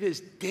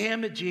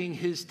damaging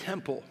his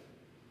temple.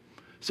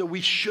 So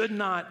we should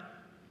not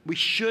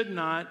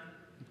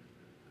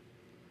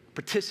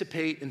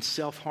participate in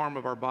self-harm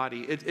of our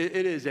body. It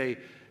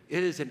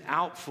is an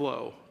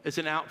outflow. It's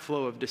an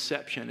outflow of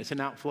deception. It's an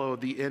outflow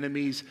of the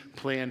enemy's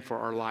plan for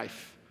our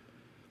life.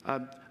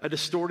 a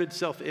distorted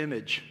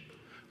self-image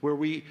where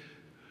we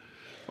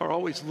are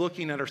always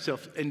looking at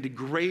ourselves and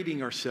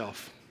degrading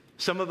ourselves.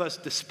 Some of us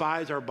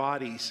despise our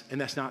bodies,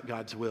 and that's not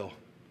God's will.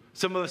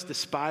 Some of us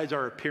despise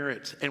our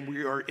appearance, and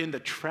we are in the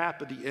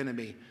trap of the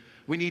enemy.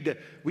 We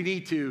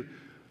need to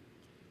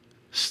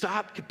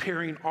stop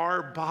comparing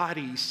our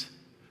bodies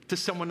to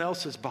someone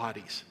else's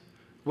bodies,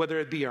 whether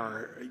it be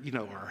our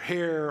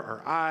hair,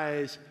 our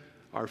eyes,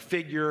 our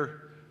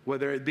figure,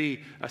 whether it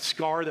be a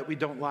scar that we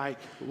don't like,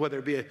 whether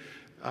it be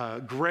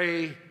a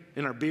gray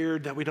in our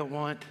beard that we don't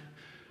want.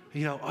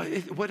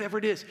 Whatever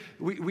it is,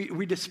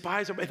 we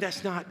despise them, and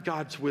that's not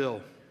God's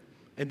will.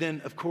 And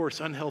then, of course,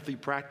 unhealthy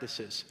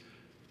practices.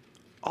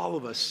 All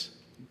of us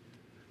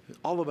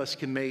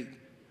can make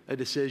a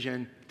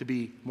decision to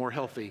be more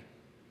healthy,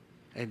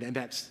 and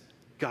that's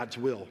God's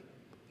will.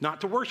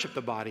 Not to worship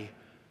the body,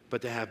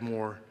 but to have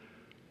more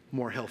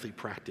healthy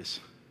practice.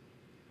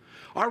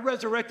 Our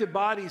resurrected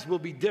bodies will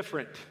be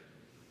different,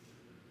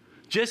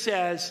 just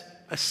as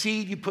a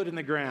seed you put in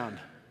the ground.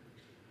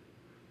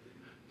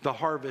 The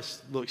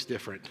harvest looks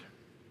different.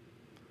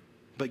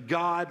 But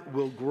God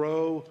will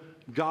grow.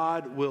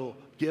 God will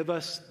give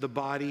us the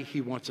body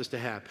he wants us to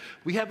have.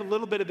 We have a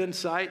little bit of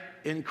insight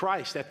in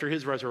Christ after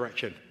his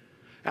resurrection.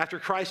 After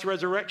Christ's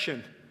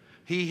resurrection,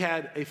 he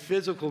had a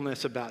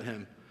physicalness about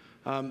him.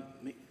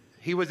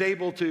 He was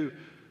able to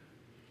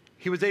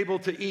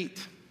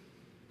eat.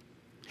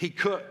 He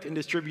cooked and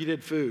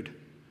distributed food.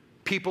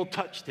 People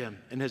touched him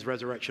in his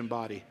resurrection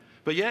body.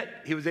 But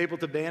yet, he was able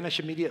to vanish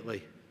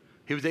immediately.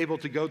 He was able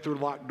to go through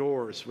locked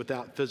doors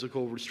without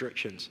physical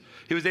restrictions.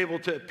 He was able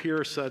to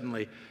appear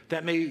suddenly.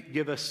 That may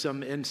give us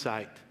some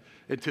insight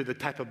into the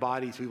type of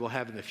bodies we will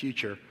have in the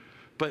future.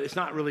 But it's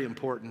not really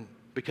important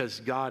because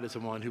God is the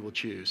one who will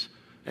choose.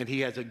 And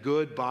he has a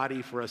good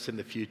body for us in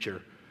the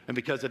future. And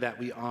because of that,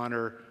 we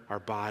honor our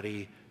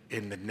body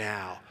in the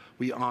now.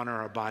 We honor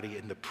our body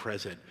in the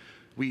present.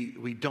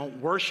 We don't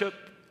worship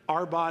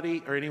our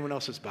body or anyone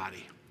else's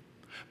body.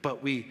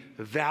 But we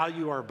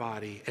value our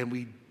body, and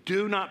we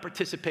do not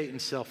participate in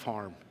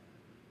self-harm.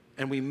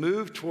 And we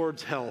move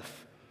towards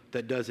health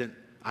that doesn't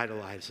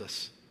idolize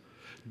us.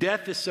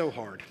 Death is so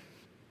hard.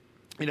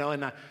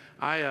 And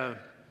I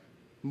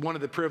one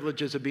of the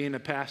privileges of being a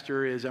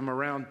pastor is I'm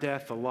around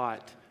death a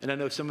lot. And I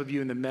know some of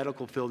you in the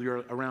medical field,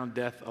 you're around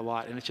death a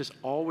lot. And it's just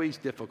always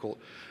difficult,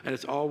 and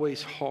it's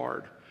always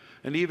hard.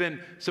 And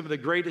even some of the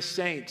greatest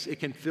saints, it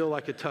can feel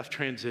like a tough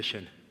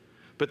transition.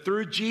 But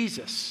through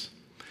Jesus,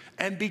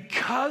 and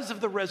because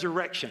of the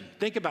resurrection,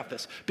 think about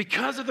this,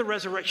 because of the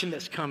resurrection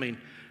that's coming,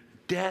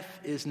 death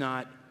is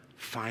not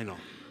final.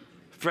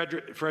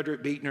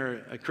 Frederick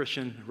Buechner, a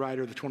Christian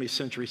writer of the 20th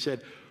century,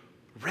 said,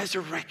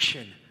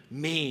 resurrection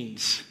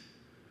means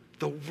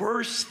the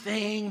worst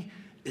thing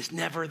is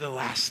never the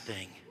last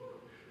thing.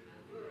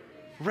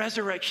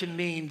 Resurrection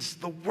means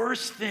the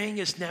worst thing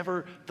is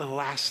never the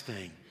last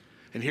thing.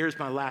 And here's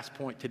my last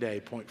point today,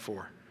 point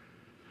 4.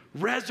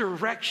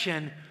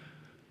 Resurrection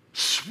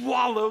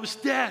swallows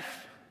death.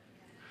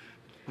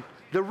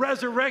 The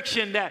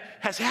resurrection that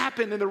has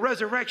happened and the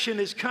resurrection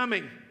is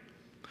coming.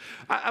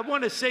 I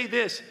want to say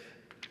this.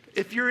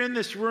 If you're in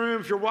this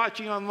room, if you're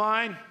watching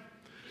online,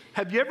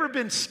 have you ever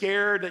been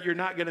scared that you're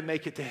not going to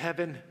make it to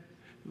heaven?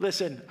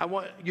 Listen, I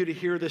want you to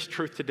hear this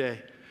truth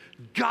today.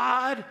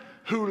 God,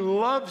 who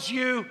loves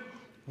you,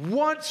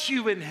 wants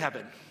you in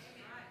heaven.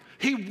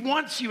 He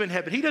wants you in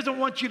heaven. He doesn't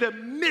want you to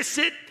miss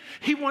it.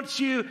 He wants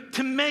you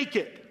to make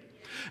it.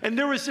 And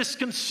there was this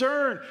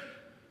concern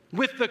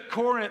with the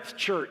Corinth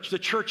church, the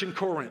church in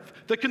Corinth.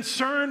 The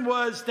concern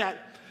was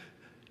that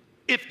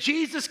if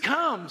Jesus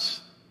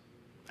comes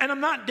and I'm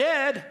not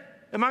dead,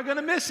 am I going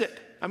to miss it?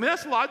 I mean,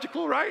 that's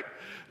logical, right?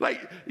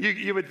 Like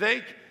you would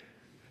think,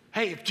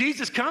 hey, if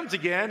Jesus comes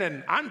again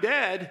and I'm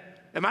dead,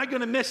 am I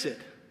going to miss it?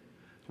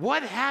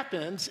 What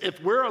happens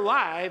if we're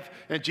alive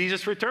and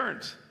Jesus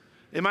returns?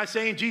 Am I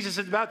saying Jesus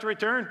is about to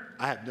return?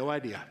 I have no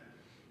idea.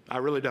 I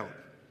really don't.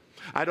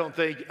 I don't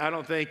think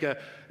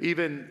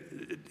even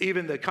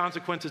the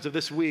consequences of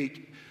this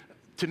week,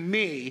 to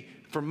me,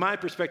 from my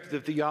perspective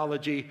of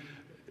theology,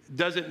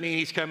 doesn't mean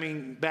he's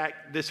coming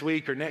back this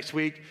week or next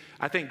week.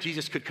 I think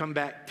Jesus could come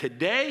back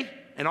today,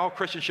 and all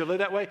Christians should live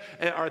that way.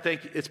 Or I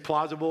think it's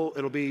plausible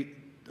it'll be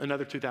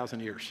another 2,000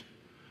 years.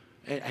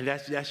 And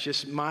that's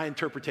just my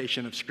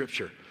interpretation of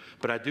Scripture.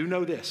 But I do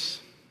know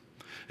this,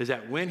 is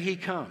that when he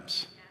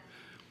comes,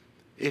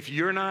 if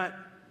you're not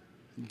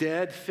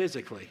dead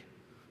physically,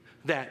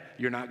 that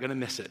you're not going to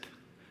miss it.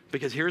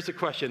 Because here's the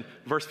question,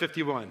 verse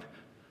 51.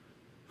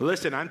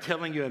 Listen, I'm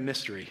telling you a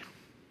mystery.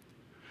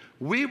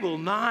 We will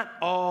not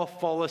all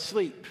fall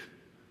asleep.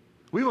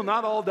 We will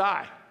not all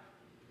die.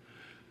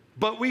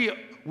 But we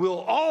will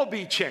all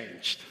be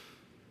changed.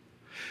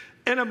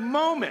 In a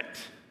moment,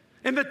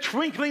 in the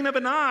twinkling of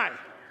an eye,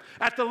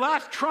 at the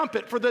last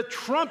trumpet, for the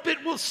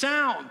trumpet will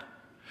sound,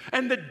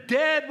 and the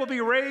dead will be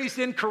raised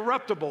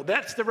incorruptible.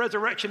 That's the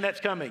resurrection that's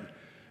coming.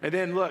 And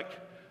then look,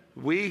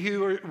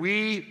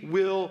 we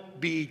will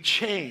be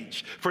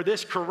changed. For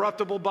this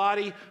corruptible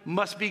body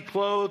must be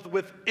clothed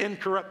with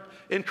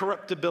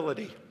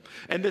incorruptibility.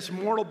 And this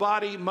mortal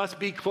body must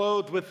be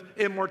clothed with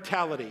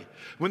immortality.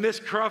 When this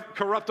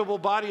corruptible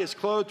body is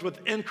clothed with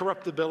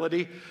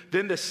incorruptibility,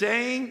 then the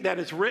saying that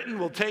is written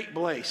will take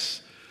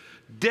place.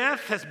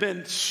 Death has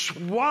been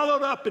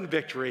swallowed up in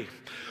victory.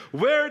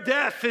 Where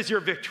death is your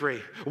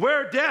victory?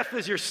 Where death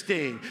is your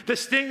sting? The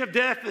sting of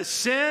death is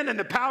sin, and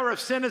the power of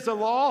sin is the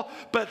law.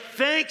 But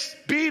thanks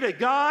be to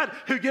God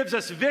who gives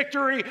us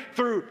victory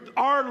through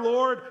our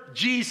Lord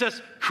Jesus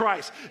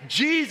Christ.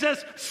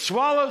 Jesus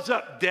swallows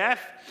up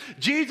death.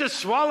 Jesus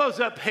swallows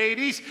up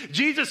Hades.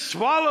 Jesus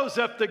swallows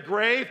up the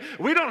grave.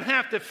 We don't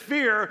have to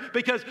fear,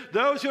 because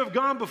those who have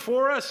gone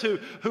before us,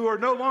 who are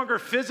no longer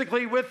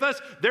physically with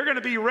us, they're going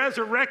to be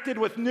resurrected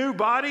with new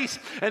bodies.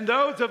 And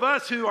those of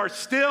us who are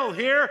still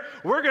here,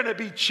 we're going to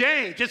be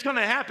changed. It's going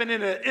to happen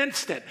in an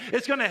instant.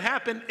 It's going to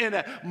happen in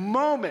a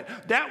moment.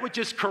 That which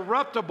is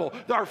corruptible,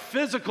 our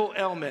physical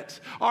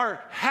ailments,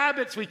 our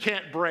habits we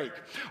can't break,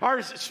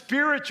 our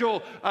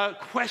spiritual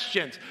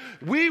questions,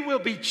 we will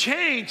be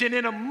changed. And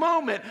in a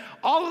moment,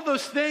 all of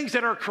those things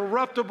that are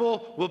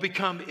corruptible will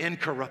become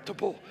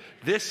incorruptible.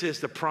 This is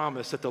the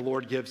promise that the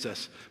Lord gives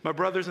us. My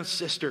brothers and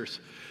sisters,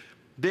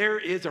 there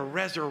is a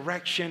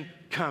resurrection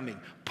coming.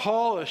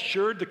 Paul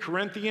assured the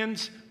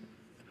Corinthians,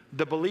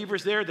 the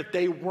believers there, that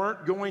they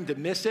weren't going to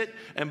miss it.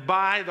 And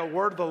by the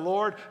word of the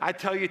Lord, I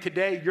tell you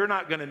today, you're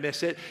not going to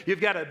miss it. You've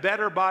got a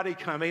better body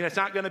coming. It's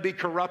not going to be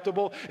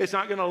corruptible. It's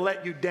not going to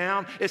let you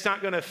down. It's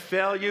not going to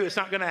fail you. It's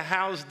not going to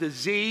house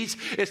disease.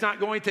 It's not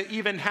going to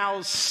even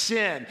house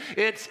sin.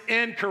 It's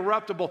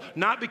incorruptible.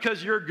 Not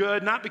because you're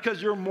good, not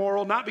because you're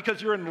moral, not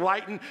because you're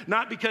enlightened,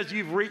 not because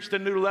you've reached a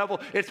new level.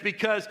 It's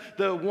because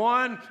the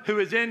one who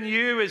is in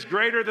you is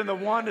greater than the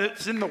one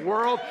that's in the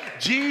world.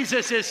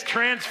 Jesus is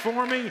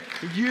transforming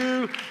you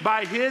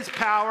by his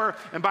power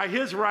and by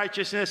his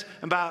righteousness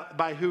and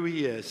by who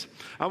he is.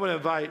 I want to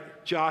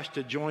invite Josh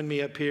to join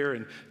me up here,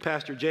 and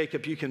Pastor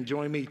Jacob, you can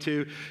join me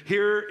too.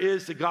 Here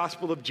is the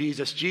gospel of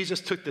Jesus. Jesus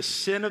took the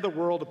sin of the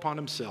world upon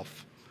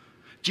himself.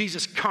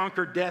 Jesus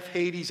conquered death,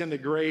 Hades, and the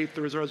grave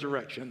through his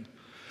resurrection.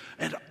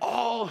 And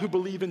all who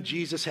believe in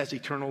Jesus has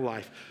eternal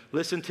life.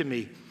 Listen to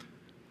me.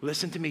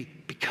 Listen to me.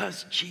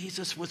 Because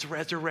Jesus was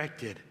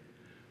resurrected,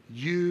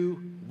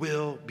 you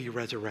will be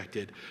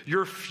resurrected.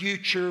 Your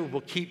future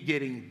will keep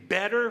getting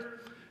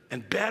better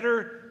and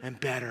better and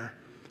better.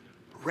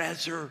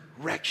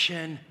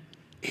 Resurrection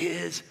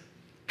is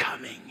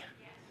coming.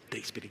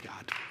 Thanks be to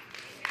God.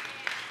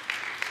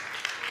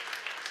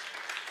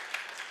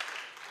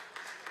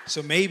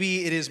 So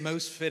maybe it is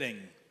most fitting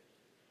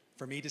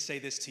for me to say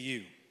this to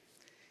you.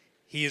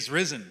 He is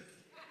risen.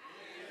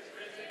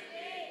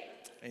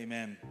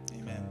 Amen.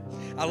 Amen.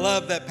 I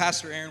love that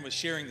Pastor Aaron was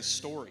sharing the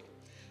story.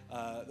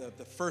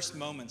 The first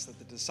moments that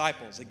the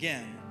disciples,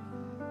 again,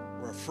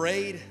 were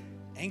afraid,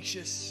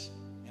 anxious,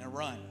 in a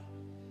run.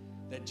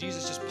 That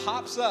Jesus just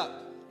pops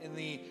up in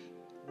the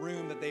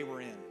room that they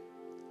were in.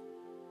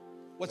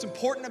 What's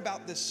important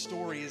about this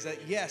story is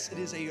that, yes, it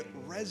is a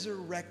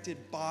resurrected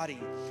body.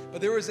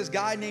 But there was this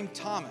guy named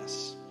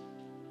Thomas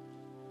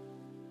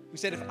who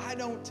said, if I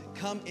don't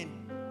come and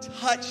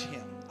touch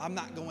him, I'm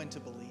not going to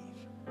believe.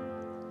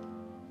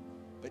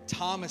 But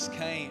Thomas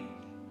came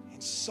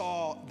and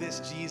saw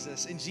this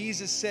Jesus. And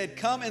Jesus said,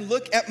 come and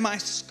look at my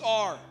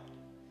scar.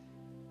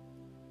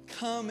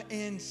 Come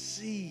and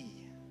see.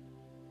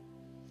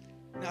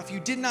 Now, if you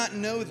did not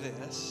know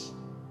this,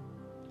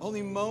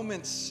 only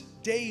moments,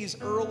 days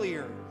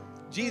earlier,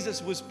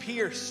 Jesus was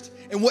pierced.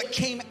 And what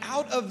came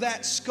out of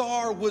that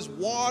scar was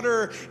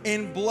water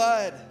and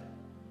blood.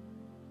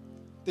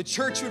 The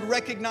church would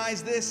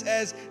recognize this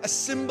as a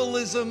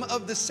symbolism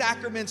of the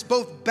sacraments,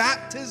 both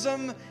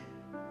baptism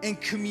and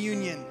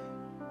communion.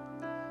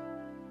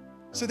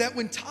 So that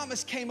when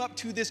Thomas came up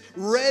to this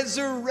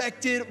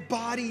resurrected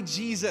body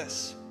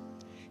Jesus,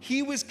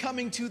 he was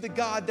coming to the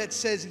God that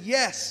says,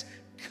 yes,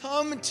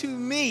 come to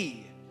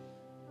me.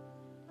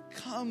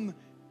 Come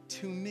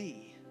to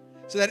me.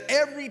 So that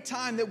every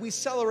time that we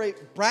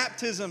celebrate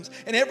baptisms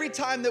and every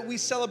time that we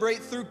celebrate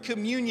through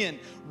communion,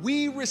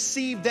 we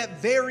receive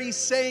that very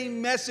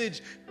same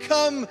message.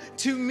 Come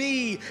to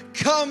me.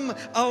 Come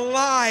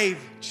alive,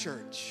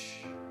 church.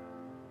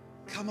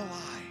 Come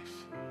alive.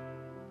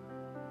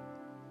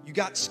 You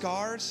got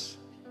scars?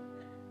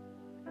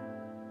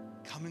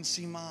 Come and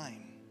see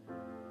mine.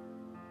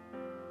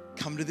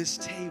 Come to this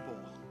table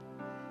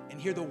and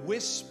hear the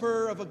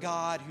whisper of a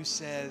God who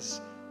says,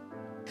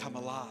 come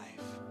alive.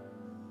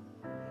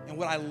 And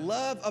what I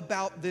love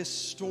about this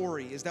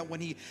story is that when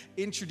he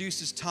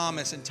introduces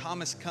Thomas and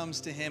Thomas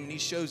comes to him and he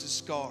shows his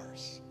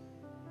scars,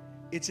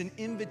 it's an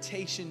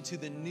invitation to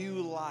the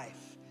new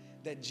life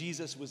that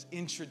Jesus was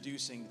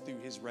introducing through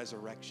his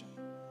resurrection.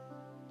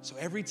 So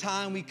every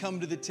time we come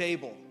to the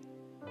table,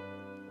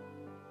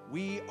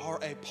 we are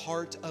a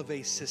part of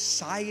a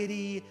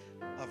society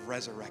of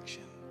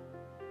resurrection.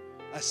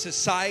 A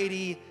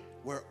society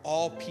where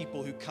all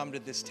people who come to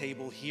this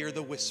table hear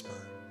the whisper,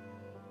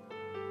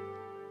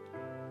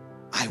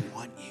 I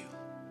want you.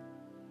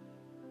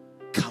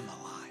 Come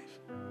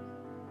alive.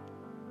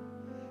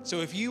 So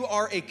if you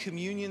are a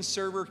communion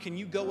server, can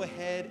you go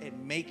ahead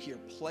and make your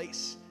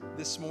place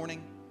this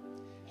morning?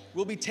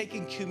 We'll be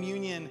taking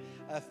communion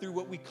through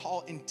what we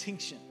call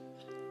intinction,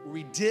 where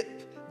we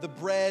dip the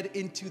bread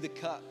into the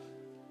cup.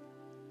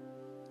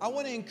 I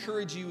want to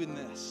encourage you in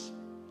this,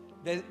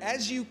 that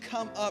as you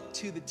come up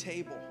to the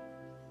table,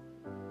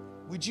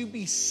 would you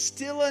be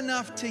still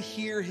enough to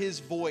hear his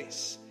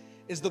voice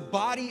as the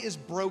body is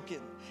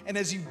broken and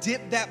as you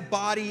dip that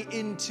body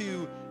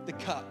into the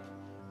cup?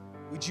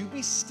 Would you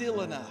be still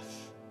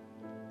enough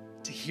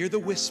to hear the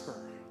whisper,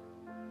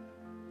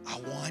 I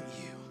want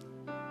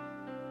you,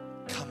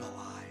 come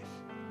alive?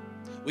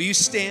 Will you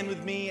stand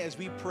with me as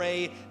we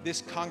pray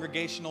this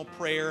congregational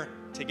prayer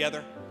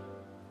together?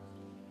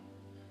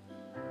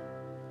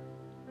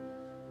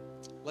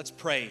 Let's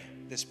pray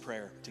this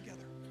prayer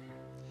together.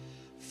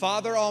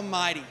 Father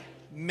Almighty,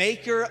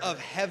 maker of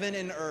heaven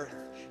and earth,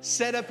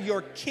 set up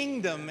your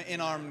kingdom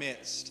in our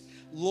midst.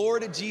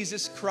 Lord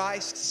Jesus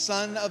Christ,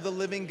 Son of the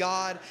living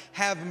God,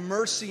 have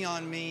mercy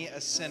on me, a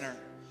sinner.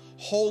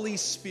 Holy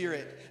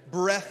Spirit,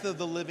 breath of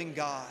the living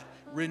God,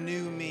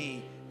 renew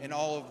me and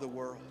all of the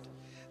world.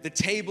 The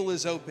table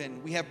is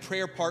open. We have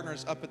prayer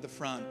partners up at the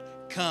front.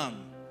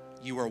 Come,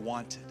 you are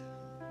wanted.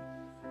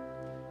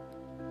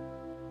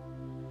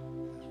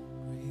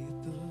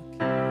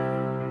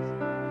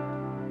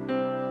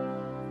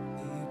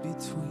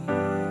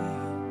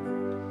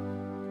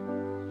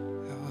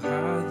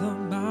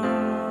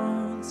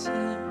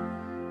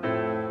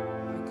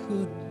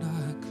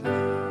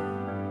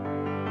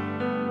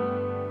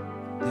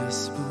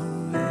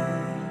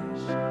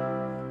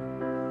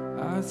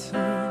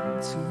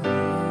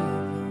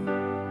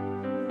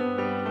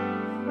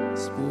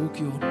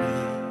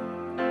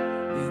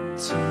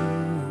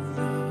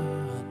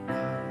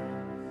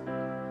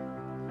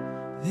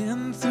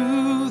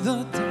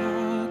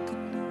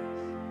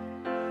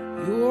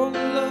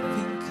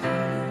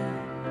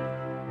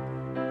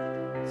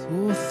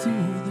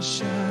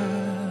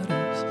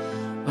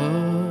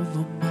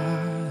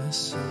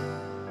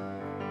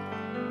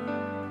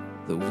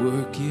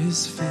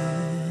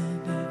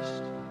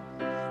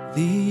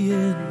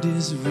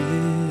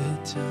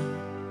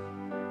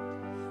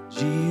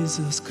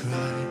 Jesus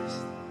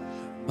Christ,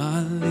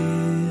 my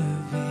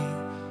living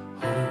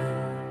hope.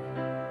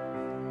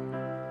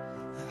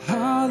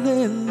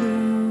 Hallelujah,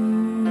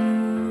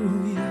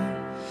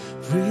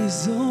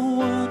 praise the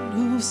one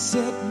who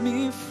set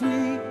me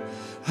free.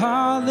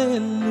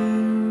 Hallelujah,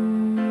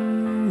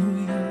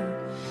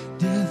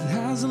 death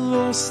has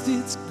lost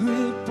its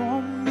grip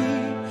on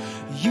me.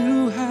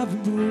 You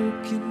have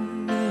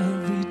broken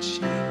every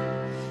chain.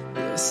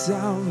 There's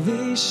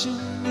salvation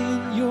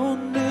in your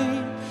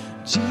name,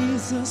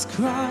 Jesus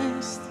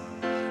Christ,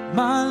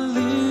 my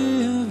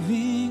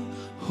living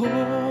hope.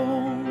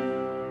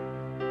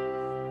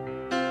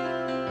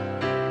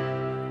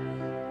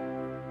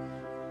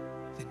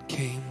 Then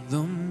came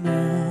the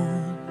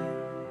morning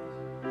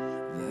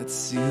that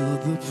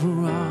sealed the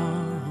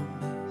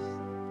promise.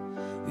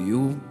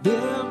 Your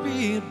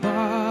buried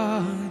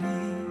body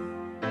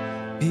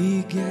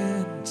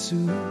began to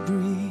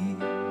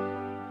breathe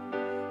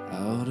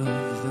out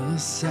of the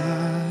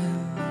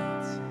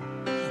silence.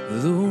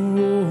 The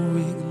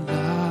roaring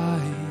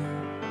lion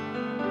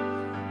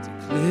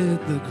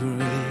declared the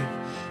grave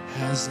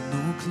has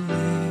no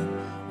claim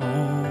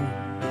on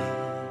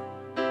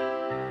me.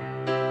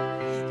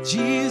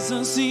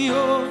 Jesus,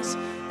 yours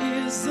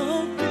is the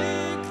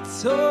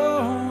victory.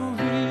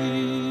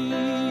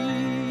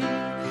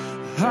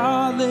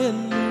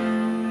 Hallelujah,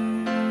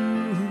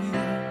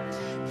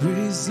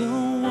 praise the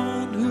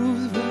one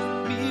who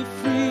set me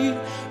free.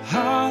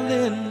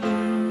 Hallelujah,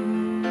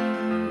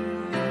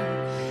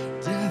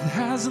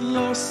 has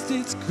lost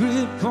its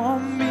grip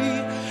on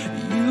me.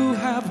 You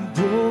have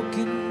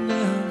broken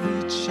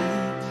every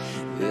chain.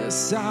 There's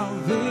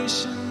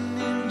salvation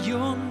in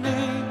your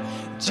name,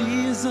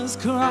 Jesus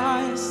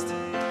Christ,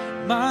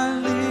 my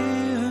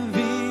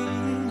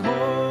living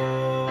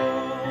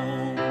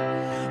hope.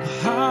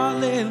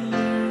 Hallelujah,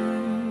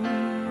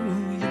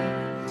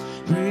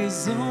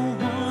 praise the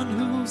one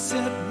who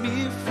set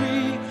me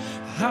free.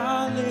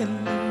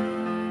 Hallelujah,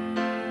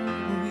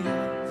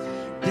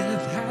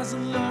 has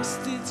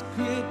lost its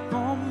grip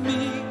on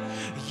me.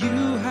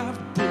 You have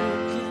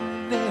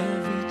broken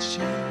every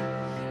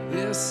chain.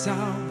 There's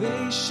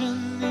salvation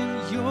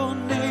in your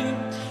name,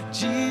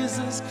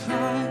 Jesus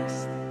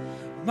Christ,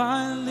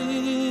 my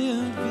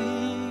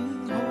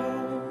living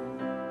hope.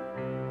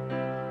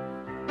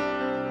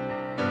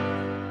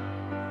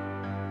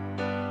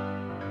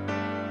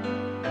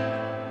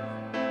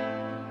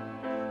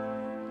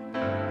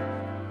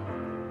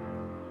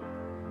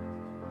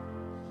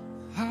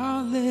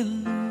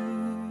 Hallelujah,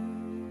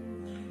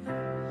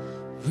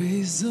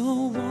 praise the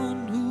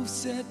one who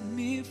set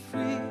me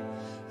free.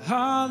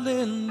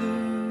 Hallelujah,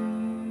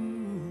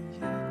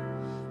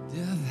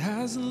 death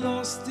has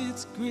lost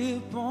its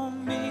grip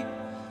on me.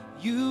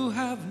 You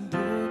have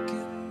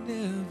broken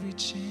every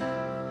chain.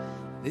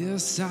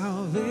 There's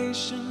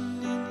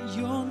salvation in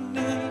your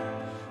name,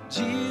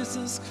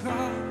 Jesus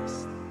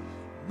Christ,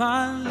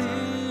 my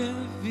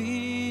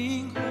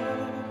living hope.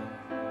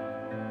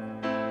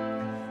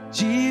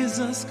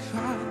 Jesus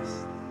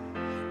Christ,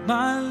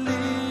 my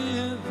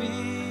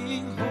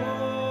living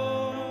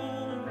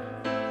hope.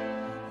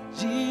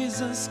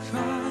 Jesus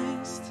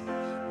Christ,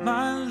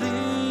 my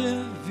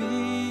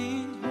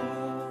living hope.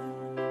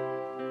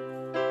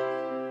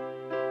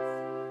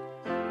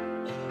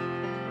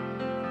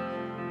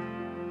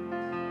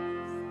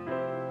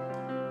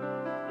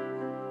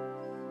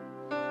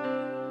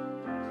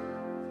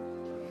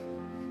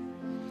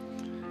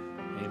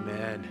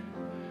 Amen.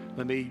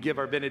 Let me give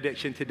our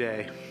benediction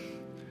today.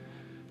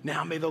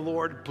 Now may the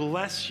Lord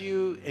bless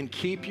you and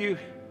keep you.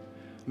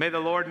 May the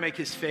Lord make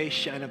his face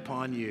shine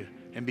upon you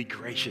and be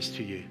gracious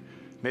to you.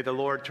 May the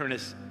Lord turn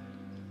his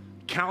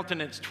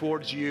countenance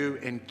towards you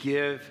and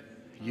give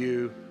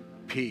you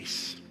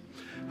peace.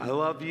 I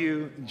love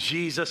you.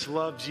 Jesus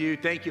loves you.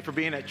 Thank you for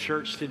being at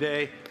church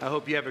today. I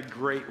hope you have a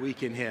great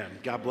week in him.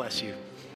 God bless you.